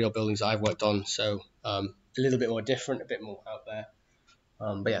real buildings that I've worked on. So a little bit more different, a bit more out there.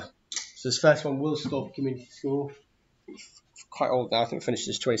 But yeah, so this first one, Woolsthorpe Community School. It's quite old now. I think it finished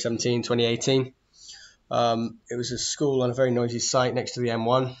this 2017, 2018. It was a school on a very noisy site next to the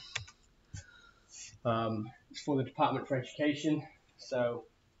M1. It's for the Department for Education. So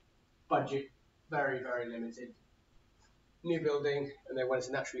budget very, very limited. New building, and then when it's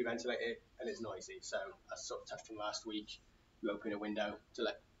naturally ventilated and it's noisy. So as sort of touched on last week, you open a window to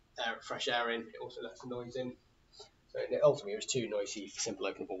let fresh air in. It also lets the noise in. So ultimately, it was too noisy for simple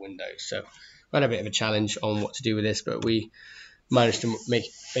openable windows. So we had a bit of a challenge on what to do with this, but we managed to make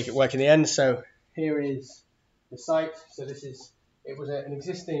it work in the end. So here is the site. So this is It was an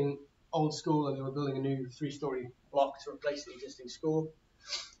existing old school, and they were building a new 3-story block to replace the existing school.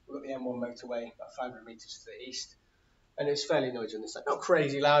 We've got the M1 motorway about 500 metres to the east, and it's fairly noisy on the side. Not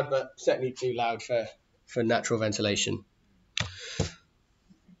crazy loud, but certainly too loud for natural ventilation.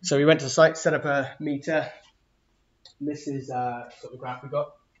 So we went to the site, set up a meter. This is sort of the graph we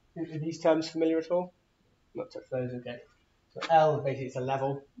got. Are these terms familiar at all? Not touch those, okay. So L, basically it's a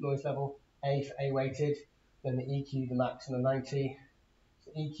level, noise level. A for A weighted, then the EQ, the max, and the 90.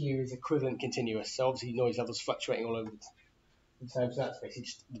 So EQ is equivalent continuous, so obviously noise levels fluctuating all over the time. So that's basically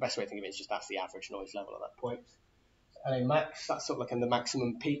just, the best way to think of it is just that's the average noise level at that point. So LA max, that's sort of like in the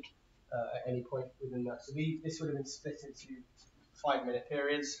maximum peak at any point within that. So this would have been split into 5-minute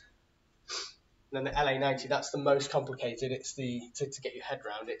periods. And then the LA90, that's the most complicated. It's to get your head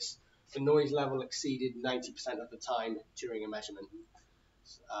around. It's the noise level exceeded 90% of the time during a measurement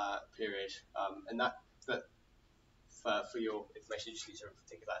period, and that. But for your information, you just need to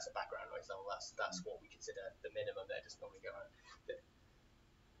think of that as a background noise level. That's what we consider the minimum that doesn't normally go around.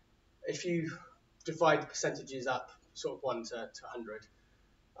 If you divide the percentages up, sort of 1 to 100,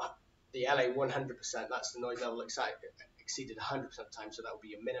 the LA 100%, that's the noise level exceeded 100% of the time, so that would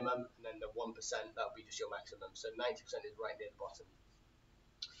be your minimum, and then the 1%, that would be just your maximum. So 90% is right near the bottom.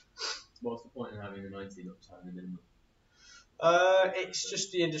 What's the point in having a 90 not just having a minimum? It's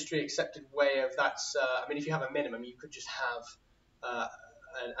just the industry accepted way of that's. I mean, if you have a minimum, you could just have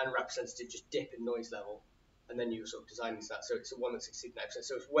an unrepresentative just dip in noise level, and then you sort of design into that. So it's the one that's exceeding 90%.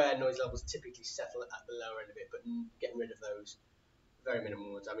 So it's where noise levels typically settle at the lower end of it, but getting rid of those very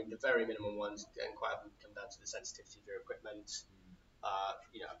minimum ones. I mean, the very minimum ones then quite often come down to the sensitivity of your equipment.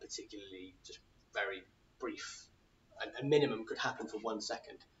 Particularly just very brief. A minimum could happen for 1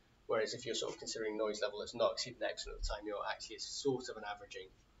 second. Whereas if you're sort of considering noise level that's not exceeding X at the time, you're actually sort of an averaging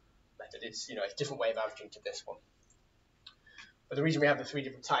method. It's a different way of averaging to this one. But the reason we have the 3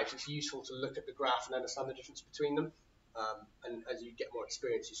 different types, it's useful to look at the graph and understand the difference between them. And as you get more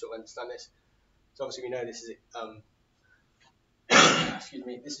experience, you sort of understand this. So obviously we know this is excuse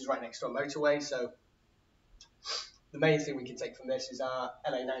me, this is right next to a motorway. So the main thing we can take from this is our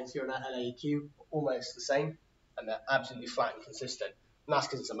LA90 and our LAEQ almost the same, and they're absolutely flat and consistent. And that's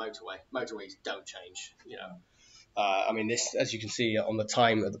because it's a motorway. Motorways don't change, I mean, this, as you can see on the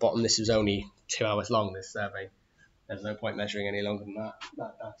time at the bottom, this is only 2 hours long, this survey. There's no point measuring any longer than that.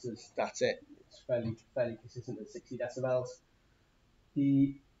 That's it. It's fairly consistent at 60 decibels.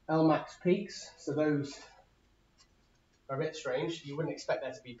 The Lmax peaks, so those are a bit strange. You wouldn't expect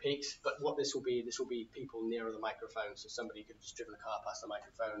there to be peaks, but what this will be people nearer the microphone. So somebody could have just driven a car past the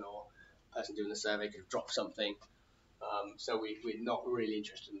microphone, or a person doing the survey could have dropped something. So we're not really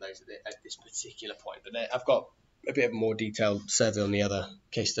interested in those at this particular point. But I've got a bit of a more detailed survey on the other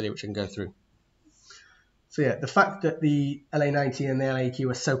case study, which I can go through. So yeah, the fact that the LA90 and the LAEQ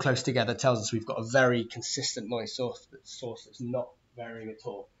are so close together tells us we've got a very consistent noise source that's not varying at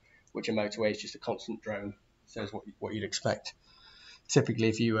all, which a motorway is just a constant drone. So it's what you'd expect. Typically,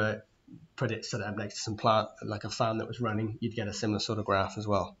 if you set it up next to some plant, like a fan that was running, you'd get a similar sort of graph as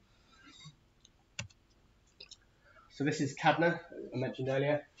well. So this is Cadna, I mentioned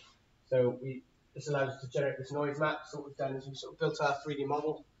earlier. So this allows us to generate this noise map. So what we've done is we've sort of built our 3D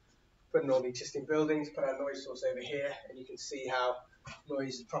model, put in all the existing buildings, put our noise source over here, and you can see how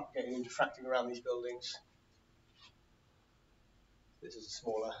noise is propagating and diffracting around these buildings. This is a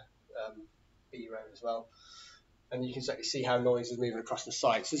smaller B road as well. And you can certainly see how noise is moving across the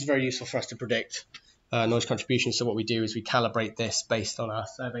site. So this is very useful for us to predict noise contribution. So what we do is we calibrate this based on our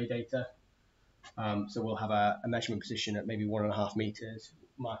survey data. So we'll have a measurement position at maybe 1.5 meters,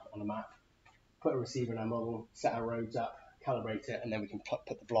 mark it on a map, put a receiver in our model, set our roads up, calibrate it, and then we can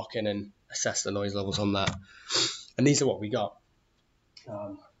put the block in and assess the noise levels on that. And these are what we got.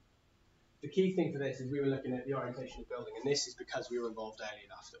 The key thing for this is we were looking at the orientation of the building, and this is because we were involved early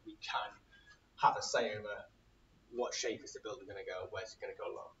enough that we can have a say over what shape is the building going to go and where's it going to go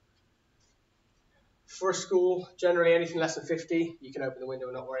along. For a school, generally anything less than 50, you can open the window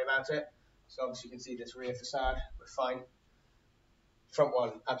and not worry about it. So obviously you can see this rear facade, we're fine. Front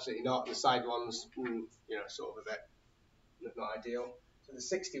one, absolutely not. The side ones, sort of a bit not ideal. So the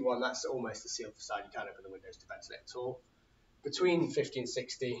 61, that's almost a sealed facade. You can't open the windows to ventilate at all. Between 50 and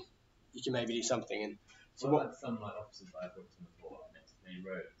 60, you can maybe do something. And so what about some like offices I've worked in before, like next to main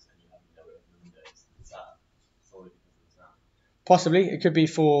roads, and you have no open windows? Is that solely because of the sound? Possibly, it could be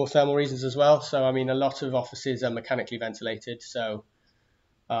for thermal reasons as well. So I mean, a lot of offices are mechanically ventilated, so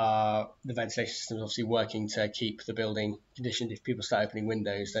the ventilation system is obviously working to keep the building conditioned. If people start opening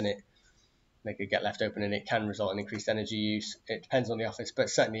windows, then they could get left open, and it can result in increased energy use. It depends on the office, but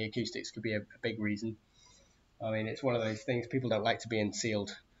certainly acoustics could be a big reason. I mean, it's one of those things, people don't like to be in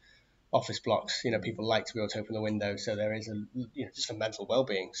sealed office blocks. You know, people like to be able to open the window, so there is just for mental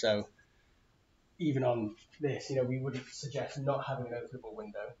well-being. So even on this, we wouldn't suggest not having an openable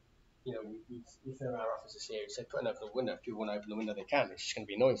window. If there are offices here, we say put an openable window. If people want to open the window, they can. It's just going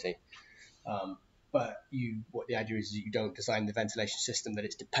to be noisy. But what the idea is that you don't design the ventilation system that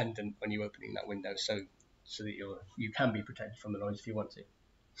it's dependent on you opening that window, so that you can be protected from the noise if you want to.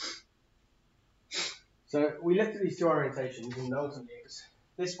 So we looked at these two orientations, and ultimately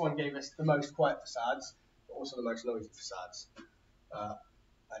this one gave us the most quiet facades, but also the most noisy facades,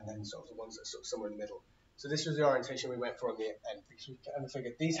 and then sort of the ones that are sort of somewhere in the middle. So this was the orientation we went for on the end, because we kind of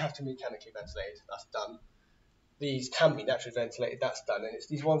figured these have to be mechanically ventilated. That's done. These can be naturally ventilated. That's done. And it's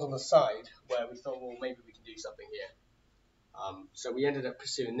these ones on the side where we thought, well, maybe we can do something here. So we ended up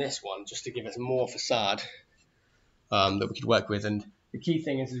pursuing this one just to give us more facade that we could work with. And the key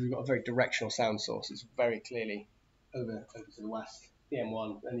thing is we've got a very directional sound source. It's very clearly over to the west, the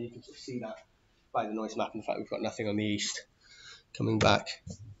M1, and you can sort of see that by the noise map and the fact we've got nothing on the east coming back.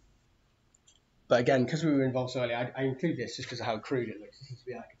 But again, because we were involved so early, I include this just because of how crude it looks. This seems to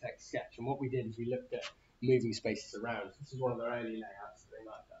be an architect's sketch. And what we did is we looked at moving spaces around. This is one of their early layouts that they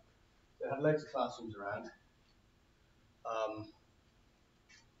liked that. So it had loads of classrooms around.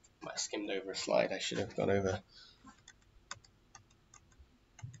 I skimmed over a slide. I should have gone over.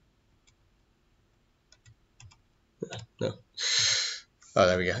 No. Oh,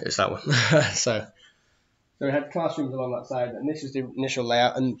 there we go. It's that one. So we had classrooms along that side, and this is the initial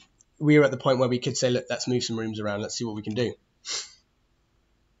layout. And we were at the point where we could say, look, let's move some rooms around. Let's see what we can do.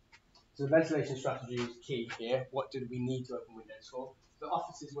 So the ventilation strategy is key here. What did we need to open windows for? The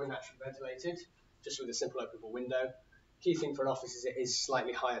offices were naturally ventilated, just with a simple openable window. Key thing for an office is it is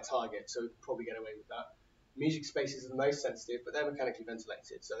slightly higher target, so we could probably get away with that. Music spaces are the most sensitive, but they're mechanically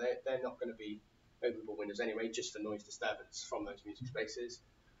ventilated, so they're not going to be openable windows anyway, just for noise disturbance from those music spaces.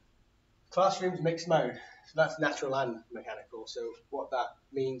 Classrooms mixed mode, so that's natural and mechanical. So what that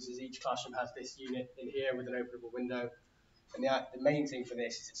means is each classroom has this unit in here with an openable window. And the main thing for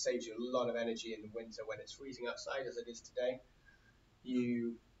this is it saves you a lot of energy in the winter when it's freezing outside, as it is today.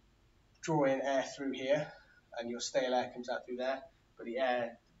 You draw in air through here, and your stale air comes out through there. But the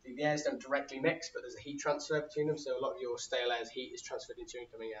airs don't directly mix, but there's a heat transfer between them. So a lot of your stale air's heat is transferred into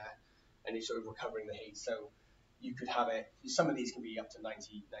incoming air, and you're sort of recovering the heat. So you could have it. Some of these can be up to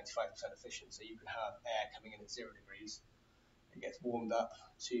 90, 95% efficient. So you could have air coming in at 0 degrees. It gets warmed up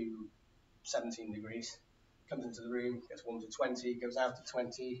to 17 degrees. Comes into the room, gets warmed to 20, goes out to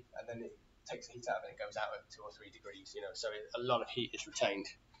 20, and then it takes the heat out of it and goes out at 2 or 3 degrees, so a lot of heat is retained.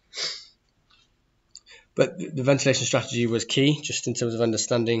 But the ventilation strategy was key, just in terms of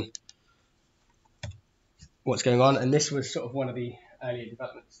understanding what's going on, and this was sort of one of the earlier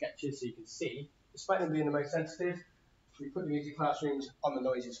development sketches, so you can see, despite them being the most sensitive, we put the music classrooms on the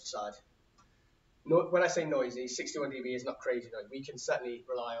noisiest facade. When I say noisy, 61 dB is not crazy noise. We can certainly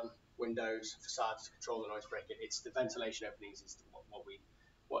rely on windows, facades to control the noise breaking. It's the ventilation openings is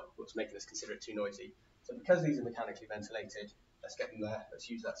what's making us consider it too noisy. So because these are mechanically ventilated, let's get them there. Let's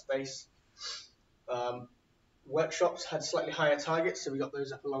use that space. Workshops had slightly higher targets, so we got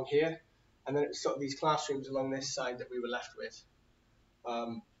those up along here. And then it was sort of these classrooms along this side that we were left with.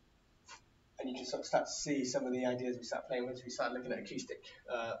 And you can sort of start to see some of the ideas we started playing with. We started looking at acoustic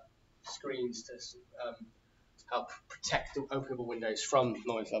screens to help protect the openable windows from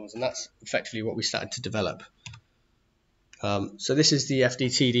noise levels, and that's effectively what we started to develop. So this is the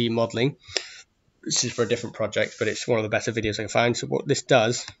FDTD modeling. This is for a different project, but it's one of the better videos I can find. So what this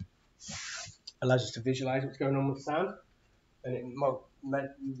does allows us to visualize what's going on with sound, and it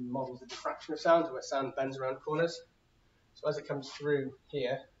models the diffraction of sound, where sound bends around corners. So as it comes through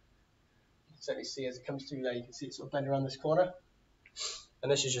here, you can certainly see as it comes through there, you can see it sort of bend around this corner.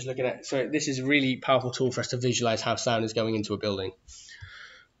 And this is just looking at, so this is a really powerful tool for us to visualize how sound is going into a building.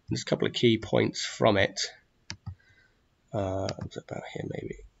 There's a couple of key points from it. It's about here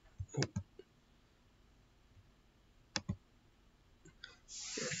maybe.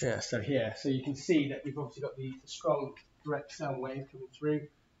 Yeah, so here, so you can see that we've obviously got the strong direct sound wave coming through.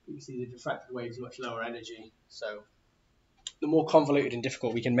 You can see the diffracted waves are much lower energy. So the more convoluted and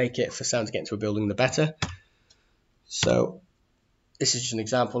difficult we can make it for sound to get into a building, the better. So this is just an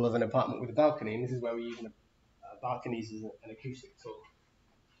example of an apartment with a balcony, and this is where we're using balconies as an acoustic tool.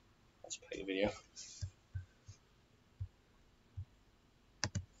 Let's play the video.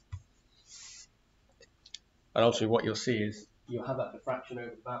 And also what you'll see is you'll have that diffraction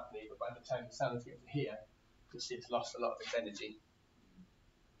over the balcony, but by the time the sound gets to here, you'll see it's lost a lot of its energy.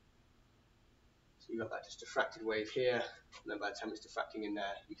 So you've got that just diffracted wave here, and then by the time it's diffracting in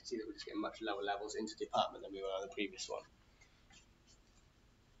there, you can see that we're just getting much lower levels into the apartment than we were on the previous one.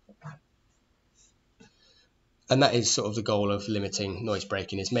 And that is sort of the goal of limiting noise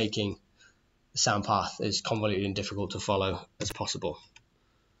breaking, is making the sound path as convoluted and difficult to follow as possible.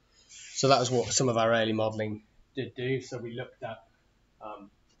 So that was what some of our early modelling did do. So we looked at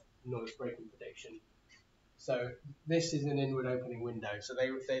noise breaking prediction. So this is an inward opening window. So the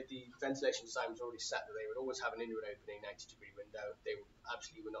ventilation design was already set that they would always have an inward opening 90-degree window. They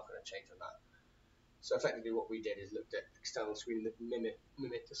absolutely were not going to change on that. So effectively what we did is looked at external screening that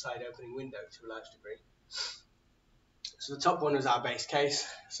mimic the side opening window to a large degree. So the top one was our base case.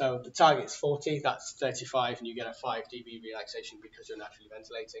 So the target's 40, that's 35, and you get a 5 dB relaxation because you're naturally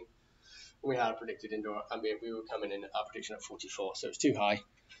ventilating. We had a predicted indoor ambient, we were coming in at our prediction at 44, so it's too high.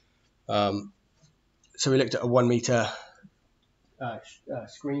 So we looked at a 1 meter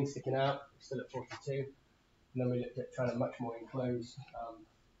screen sticking out, still at 42, and then we looked at trying to much more enclose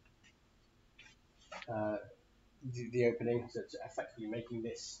the opening, so it's effectively making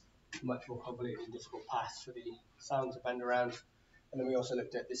this much more convoluted and difficult path for the sound to bend around. And then we also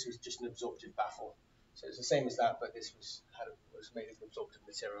looked at, this was just an absorptive baffle, so it's the same as that, but this was made of absorptive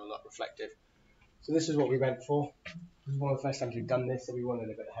material, not reflective. So this is what we went for. This is one of the first times we've done this, so we wanted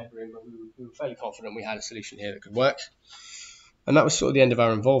a bit of headroom, but we were fairly confident we had a solution here that could work. And that was sort of the end of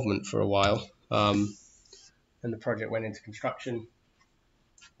our involvement for a while. And the project went into construction.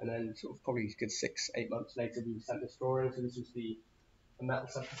 And then sort of probably a good 6-8 months later, we sent this drawing. So this was the metal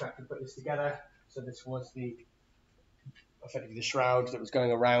subcontractor put this together. So this was effectively the shroud that was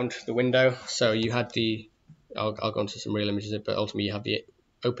going around the window. So you had I'll go on to some real images, but ultimately you have the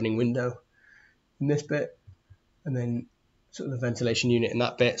opening window in this bit, and then sort of the ventilation unit in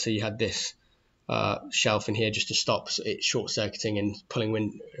that bit. So you had this shelf in here just to stop it short-circuiting and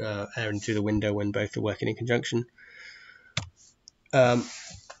pulling air in through the window when both are working in conjunction. And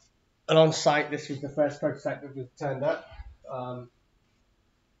on site, this was the first prototype that was turned up.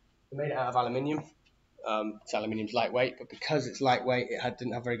 We made it out of aluminium. Aluminium's lightweight, but because it's lightweight, it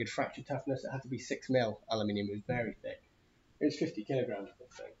didn't have very good fracture toughness. It had to be 6mm aluminium. It was very thick. It was 50 kilograms,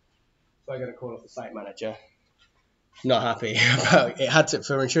 this thing. So I got a call off the site manager. Not happy about it. Had to,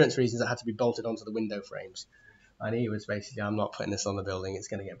 for insurance reasons, it had to be bolted onto the window frames. And he was basically, I'm not putting this on the building. It's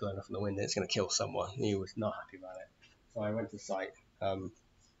going to get blown off in the window. It's going to kill someone. He was not happy about it. So I went to the site,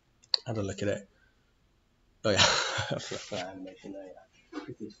 had a look at it. Oh yeah, I've left that animation there. Yeah.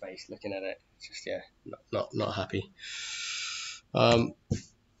 With his face looking at it, just not happy.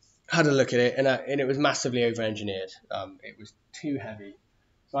 Had a look at it, and it was massively over-engineered. It was too heavy.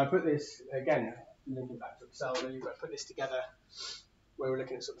 So I put this again, linking back to Excel. I put this together where we're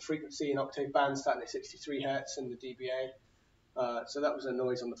looking at sort of frequency and octave bands starting at 63 Hertz and the dBA. So that was a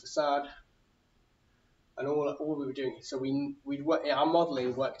noise on the facade. And all we were doing, so our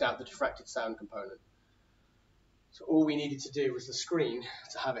modelling worked out the diffracted sound component. So all we needed to do was the screen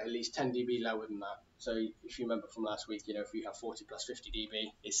to have it at least 10 dB lower than that. So if you remember from last week, if you have 40 plus 50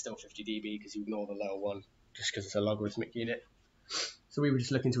 dB, it's still 50 dB because you ignore the lower one just because it's a logarithmic unit. So we were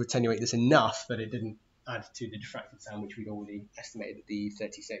just looking to attenuate this enough that it didn't add to the diffracted sound, which we'd already estimated at the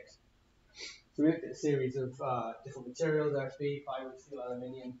 36. So we looked at a series of different materials, OSB, plywood, steel,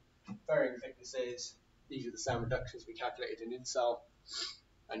 aluminium, varying thicknesses. These are the sound reductions we calculated in Incel,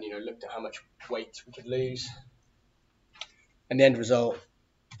 and looked at how much weight we could lose. And the end result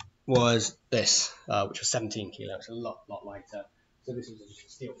was this, which was 17 kilos, a lot lighter. So this was a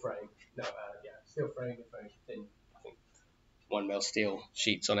steel frame. Steel frame with very thin, I think, 1mm steel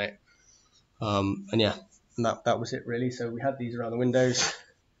sheets on it. And that was it really. So we had these around the windows.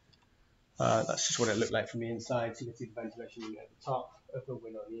 That's just what it looked like from the inside. So you can see the ventilation unit at the top, open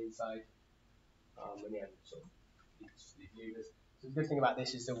window on the inside. And sort of these levers. So the good thing about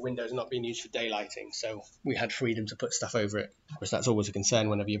this is the window's not being used for daylighting, so we had freedom to put stuff over it. Of course, that's always a concern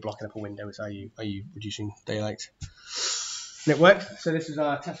whenever you're blocking up a window, is are you reducing daylight? And it worked. So this is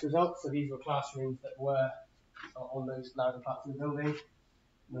our test results. So these were classrooms that were on those louder parts of the building.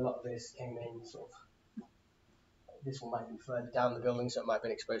 And a lot of this came in this one might have been further down the building, so it might have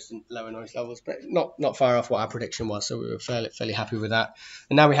been exposed to lower noise levels, but not far off what our prediction was, so we were fairly happy with that.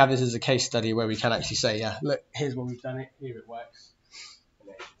 And now we have this as a case study where we can actually say, yeah, look, here's where we've done it, here it works. And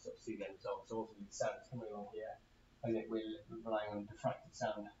then you can sort of see the end result. So ultimately the sound is coming along here, and we're relying on diffracted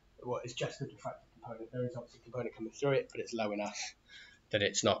sound. Well, it's just the diffracted component. There is obviously a component coming through it, but it's low enough that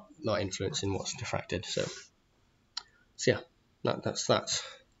it's not influencing what's diffracted. So yeah, that's that.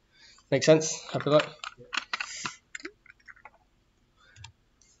 Make sense? Happy with that? Yeah.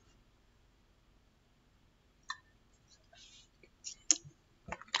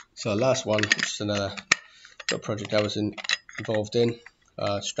 So last one, which is another project I was involved in,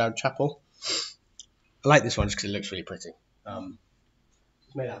 Stroud Chapel. I like this one just because it looks really pretty.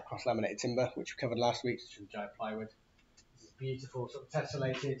 It's made out of cross-laminated timber, which we covered last week, which is giant plywood. It's a beautiful sort of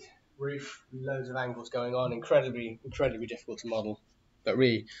tessellated roof, loads of angles going on, incredibly difficult to model, but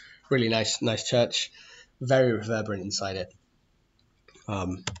really nice church, very reverberant inside it.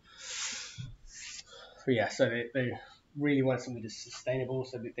 Yeah, so they really wanted something that's sustainable,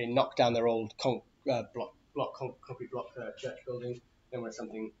 so they knocked down their old concrete block church building. They wanted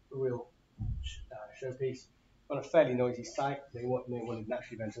something real showpiece on a fairly noisy site. They wanted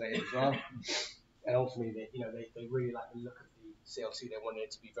naturally ventilated as well, and ultimately they really like the look of the CLC. They wanted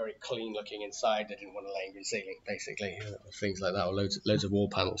it to be very clean looking inside. They didn't want a laying ceiling, basically, things like that, or loads of wall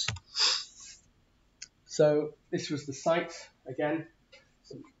panels. So this was the site again.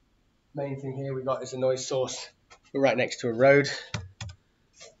 So main thing here we got is a noise source. We're right next to a road.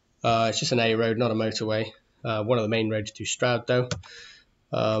 It's just an A road, not a motorway. One of the main roads to Stroud though.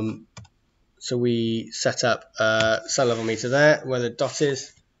 So we set up a sound level meter there where the dot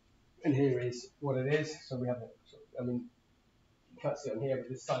is, and here is what it is. So we have you can't see it on here, but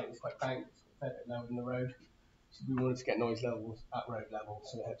this site is quite banked, it's a fair bit lower than the road. So we wanted to get noise levels at road level,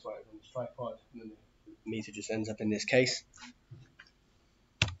 so that's why it's on this tripod, and then the meter just ends up in this case.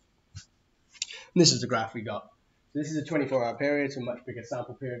 And this is the graph we got. So this is a 24-hour period, so a much bigger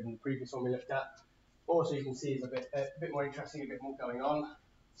sample period than the previous one we looked at. Also, you can see it's a bit more interesting, a bit more going on.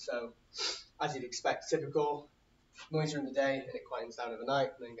 So, as you'd expect, typical, noisier in the day, and it quiets down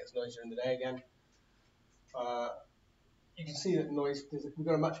overnight, and then gets noisier in the day again. You can see that the noise, we've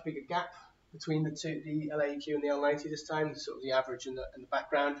got a much bigger gap between the two, the LAEQ and the L90 this time, sort of the average and the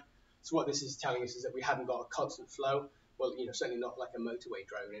background. So what this is telling us is that we haven't got a constant flow. Well, certainly not like a motorway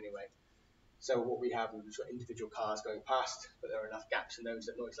drone anyway. So what we have is individual cars going past, but there are enough gaps in those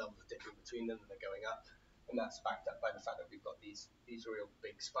that noise levels are dipping between them and they're going up. And that's backed up by the fact that we've got these real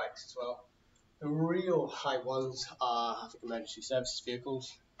big spikes as well. The real high ones are African emergency services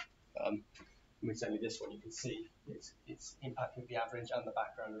vehicles. Certainly this one you can see it's impacting the average and the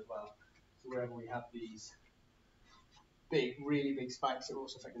background as well. So wherever we have these really big spikes that are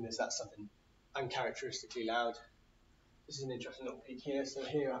also affecting this, that's something uncharacteristically loud. This is an interesting little peek here. So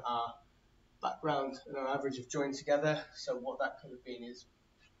here are background and our average have joined together. So what that could have been is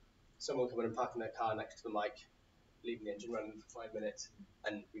someone coming and parking their car next to the mic, leaving the engine running for 5 minutes,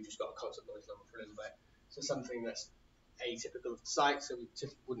 and we've just got a constant noise level for a little bit. So something that's atypical of the site, so we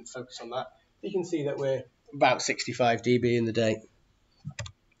typically wouldn't focus on that. You can see that we're about 65 dB in the day.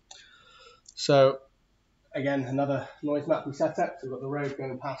 So again, another noise map we set up. So we've got the road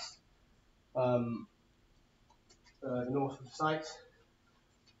going past the north of the site.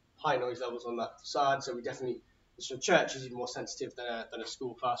 High noise levels on that facade, so we definitely, the church is even more sensitive than a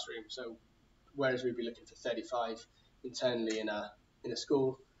school classroom. So whereas we'd be looking for 35 internally in a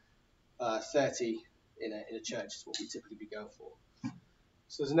school, 30 in a church is what we typically be going for.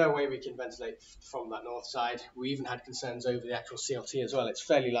 So there's no way we can ventilate from that north side. We even had concerns over the actual CLT as well. It's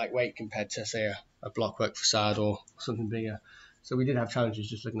fairly lightweight compared to, say, a blockwork facade or something bigger. So we did have challenges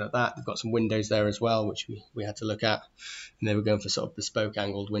just looking at that. We've got some windows there as well, which we had to look at. And they were going for sort of bespoke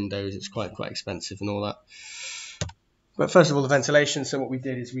angled windows. It's quite expensive and all that. But first of all, the ventilation. So what we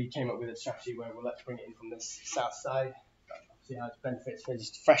did is we came up with a strategy where, well, let's bring it in from this south side. See how it benefits for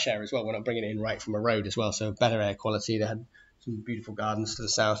just fresh air as well. We're not bringing it in right from a road as well. So better air quality. They had some beautiful gardens to the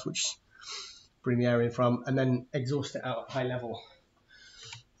south, which bring the air in from, and then exhaust it out at high level.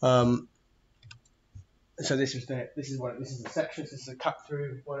 So this is the section. This is a cut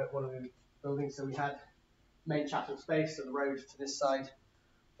through one of the buildings. So we had main chapel space, so the road to this side,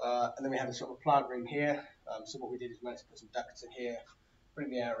 and then we had a sort of a plant room here. So what we did is we managed to put some ducts in here,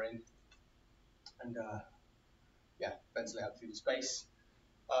 bring the air in, and ventilate out through the space.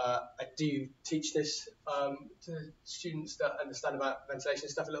 I do teach this to students that understand about ventilation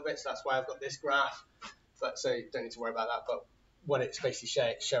stuff a little bit, so that's why I've got this graph. But so you don't need to worry about that. But what it's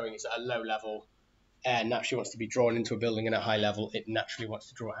basically showing is at a low level, air naturally wants to be drawn into a building, and at a high level, it naturally wants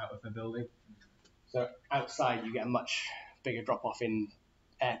to draw out of the building. So outside, you get a much bigger drop off in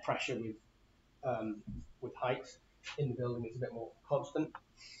air pressure with height. In the building, it's a bit more constant.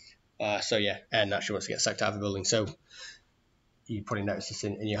 So yeah, air naturally wants to get sucked out of the building. So you probably notice this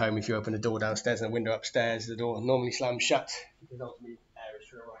in your home. If you open a door downstairs and a window upstairs, the door normally slams shut because ultimately air is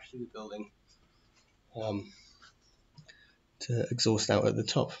trying to rush through the building to exhaust out at the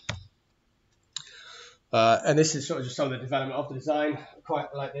top. And this is sort of just some of the development of the design. I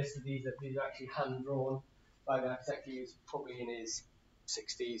quite like this. These are actually hand drawn by the architect. He was probably in his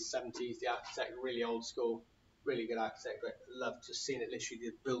 60s, 70s. The architect, really old school. really good architect, but loved just seeing it literally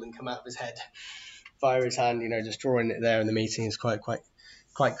the building come out of his head via his hand. Just drawing it there in the meeting is quite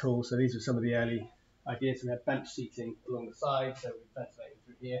cool. So these were some of the early ideas. We had bench seating along the side, so we're ventilating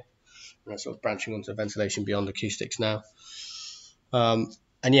through here. Sort of branching onto ventilation beyond acoustics now.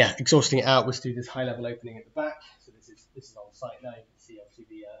 And yeah, exhausting it out was through this high level opening at the back. So this is on site now. You can see obviously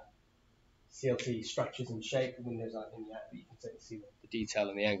the CLT structures and shape. The windows aren't in yet, but you can certainly see the detail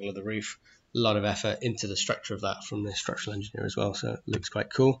and the angle of the roof. A lot of effort into the structure of that from the structural engineer as well, so it looks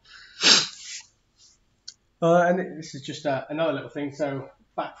quite cool. And this is just another little thing. So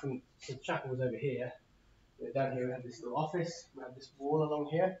the chapel was over here. Down here we had this little office. We had this wall along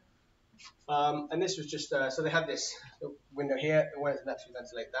here. And this was just, so they had this window here. They wanted to naturally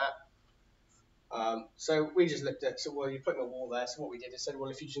ventilate that. So we just looked at, well, you're putting a wall there. So what we did is said,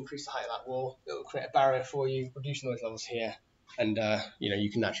 well, if you just increase the height of that wall, it will create a barrier for you, reduce noise levels here, and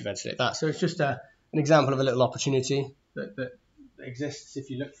you can naturally ventilate that. So it's just an example of a little opportunity that exists if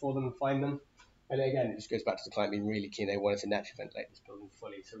you look for them and find them. And again, it just goes back to the client being really keen. They wanted to naturally ventilate this building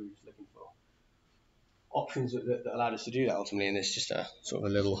fully, so we were just looking for options that allowed us to do that ultimately. And it's just a sort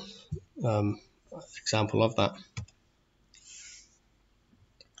of a little example of that.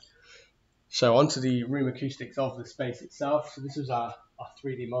 So onto the room acoustics of the space itself. So this was our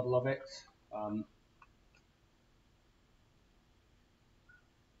 3D model of it.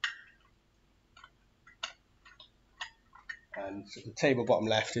 And so the table bottom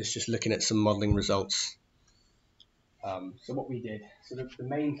left is just looking at some modelling results. So what we did, so the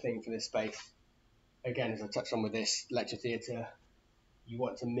main thing for this space, again, as I touched on with this lecture theatre, you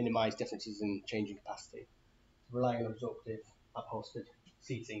want to minimise differences in changing capacity. Relying on absorptive, upholstered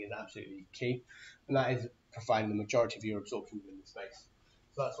seating is absolutely key, and that is providing the majority of your absorption within the space.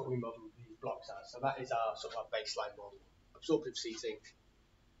 So that's what we modelled these blocks as. So that is our sort of our baseline model, absorptive seating.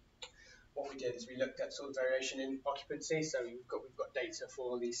 What we did is we looked at sort of variation in occupancy. So we've got data for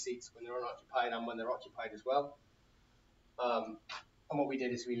all these seats when they're unoccupied and when they're occupied as well. And what we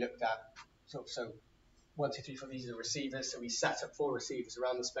did is we looked at so 1, 2, 3, 4. These are the receivers. So we set up 4 receivers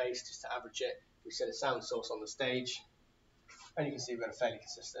around the space just to average it. We set a sound source on the stage, and you can see we've got a fairly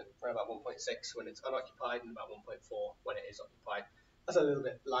consistent. We're about 1.6 when it's unoccupied and about 1.4 when it is occupied. That's a little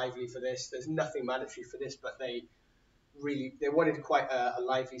bit lively for this. There's nothing mandatory for this, but they wanted quite a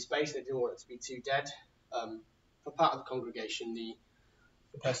lively space. They didn't want it to be too dead. For part of the congregation, the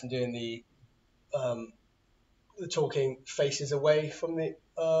person doing the talking faces away from the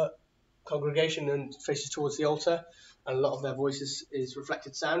congregation and faces towards the altar, and a lot of their voices is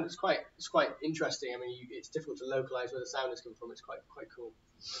reflected sound. It's quite interesting. I mean, it's difficult to localize where the sound is coming from. It's quite cool.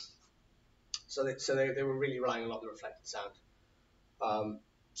 So they were really relying a lot on the reflected sound.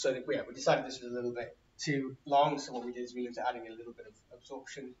 We decided this was a little bit too long. So what we did is we looked at adding a little bit of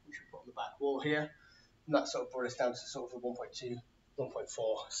absorption, which we put on the back wall here, and that sort of brought us down to sort of a 1.2,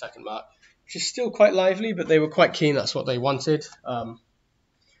 1.4 second mark, which is still quite lively, but they were quite keen. That's what they wanted. A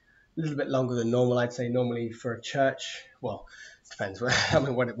little bit longer than normal, I'd say. Normally for a church, well, it depends. I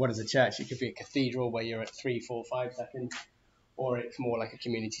mean, what is a church? It could be a cathedral where you're at 3, 4, 5 seconds, or it's more like a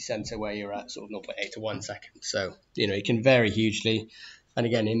community centre where you're at sort of 0.8 to 1 second. So, it can vary hugely. And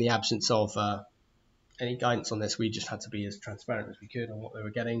again, in the absence of any guidance on this, we just had to be as transparent as we could on what they were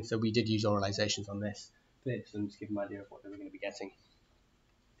getting. So we did use oralizations on this for them to give them an idea of what they were going to be getting.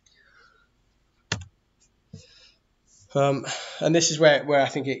 And this is where I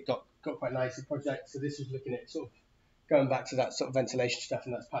think it got quite nice, the project. So this was looking at sort of going back to that sort of ventilation stuff,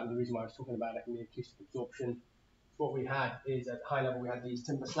 and that's part of the reason why I was talking about it in the acoustic absorption. What we had is at high level we had these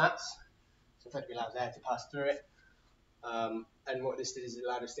timber slats, so effectively allows air to pass through it. And what this did is it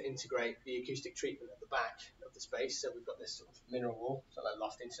allowed us to integrate the acoustic treatment at the back of the space. So we've got this sort of mineral wool, so like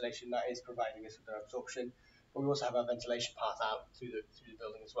loft insulation, that is providing us with their absorption. But we also have a ventilation path out through the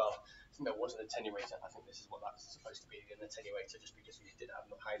building as well. I think there was an attenuator. I think this is what that's supposed to be, an attenuator, just because we did have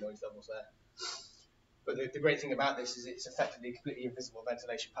high noise levels there. But the great thing about this is it's effectively a completely invisible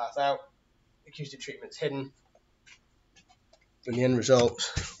ventilation path out. Acoustic treatment's hidden. And the end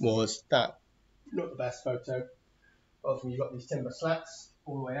result was that, not the best photo. Ultimately, you've got these timber slats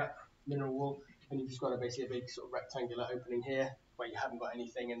all the way up, mineral wool, and you've just got basically a big sort of rectangular opening here where you haven't got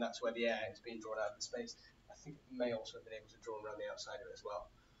anything, and that's where the air is being drawn out of the space. I think it may also have been able to draw around the outside of it as well.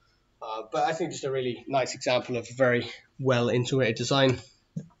 But I think just a really nice example of very well integrated design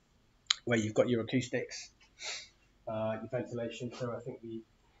where you've got your acoustics, your ventilation. So I think the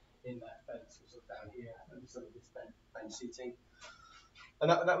inlet vents were sort of down here, and some of this bench seating,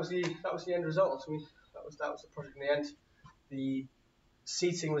 and that was the end result. I mean, that was the project in the end. The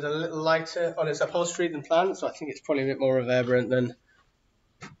seating was a little lighter on its upholstery than planned, so I think it's probably a bit more reverberant than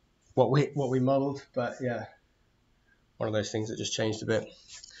what we modelled. But yeah, one of those things that just changed a bit.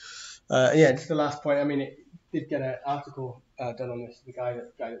 Yeah, just the last point. I mean, it did get an article done on this. The guy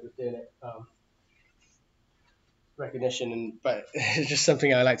that was doing it, recognition, but it's just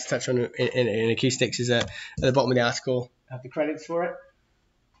something I like to touch on in Acoustics is at the bottom of the article have the credits for it.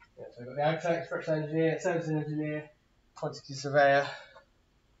 Yeah, so I've got the architect, structural engineer, service engineer, quantity surveyor.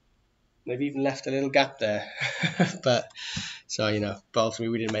 They've even left a little gap there, but ultimately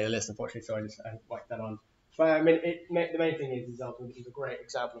we didn't make the list, unfortunately, so I whacked that on. But I mean, the main thing is ultimately it was a great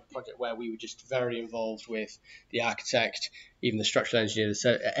example of a project where we were just very involved with the architect, even the structural engineer,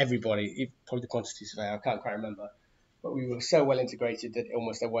 so everybody, probably the quantity surveyor, I can't quite remember, but we were so well integrated that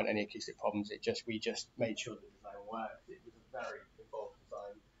almost there weren't any acoustic problems. We just made sure that the design worked. It was a very involved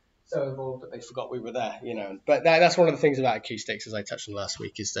design. So involved that they forgot we were there, But that's one of the things about acoustics, as I touched on last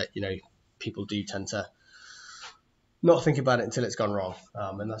week, is that people do tend to not think about it until it's gone wrong,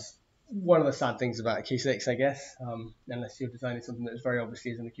 and that's one of the sad things about acoustics, I guess. Unless you're designing something that is very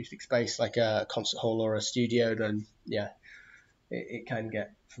obviously is an acoustic space, like a concert hall or a studio, then it can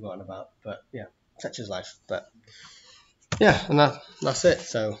get forgotten about. But such is life. But and that's it.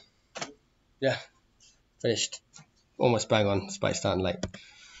 So finished almost bang on, despite starting late.